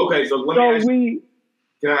setup. Okay, so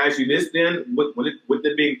can I ask you this then? With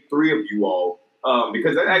there being three of you all,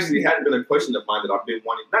 because that actually had been a question of mine that I've been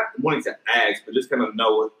not wanting to ask, but just kind of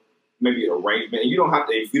know maybe an arrangement. And you don't have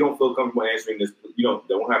to, if you don't feel comfortable answering this, you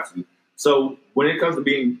don't have to. So when it comes to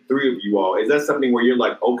being three of you all, is that something where you're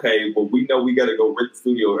like, okay, well, we know we got to go rent the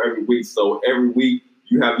studio every week, so every week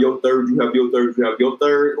you have your third, you have your third, you have your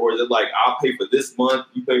third, or is it like I'll pay for this month,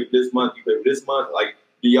 you pay for this month, you pay for this month? Like,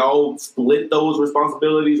 do y'all split those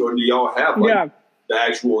responsibilities, or do y'all have like the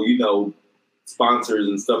actual, sponsors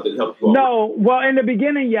and stuff that help you out? No, well, in the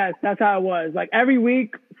beginning, yes, that's how it was. Like every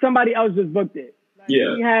week, somebody else just booked it. Like,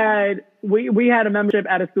 we had a membership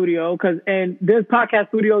at a studio and there's podcast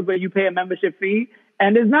studios where you pay a membership fee,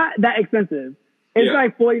 and it's not that expensive. It's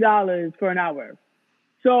like $40 for an hour.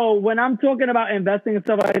 So when I'm talking about investing and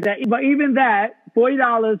stuff like that, but even that,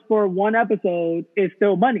 $40 for one episode is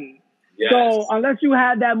still money. Yes. So unless you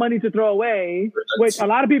had that money to throw away, which a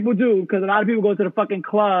lot of people do, because a lot of people go to the fucking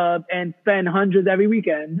club and spend hundreds every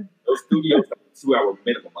weekend. Those studios have a 2-hour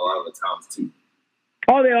minimum a lot of the times too.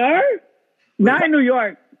 Oh, they are? Not in New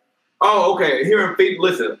York. Oh, okay. Here in Phoenix,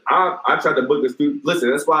 listen, I tried to book a studio.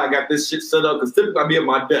 Listen, that's why I got this shit set up, because typically I be at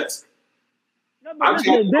my desk. No, but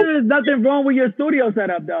listen, there is nothing wrong with your studio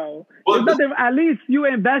setup, though. There's nothing. At least you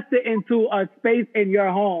invested into a space in your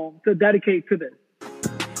home to dedicate to this.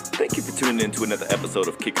 Thank you for tuning in to another episode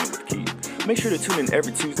of Kicking It with Keith. Make sure to tune in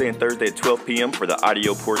every Tuesday and Thursday at 12 p.m. for the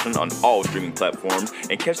audio portion on all streaming platforms,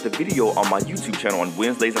 and catch the video on my YouTube channel on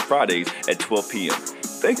Wednesdays and Fridays at 12 p.m.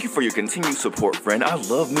 Thank you for your continued support, friend. I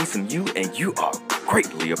love me some you, and you are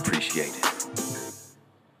greatly appreciated.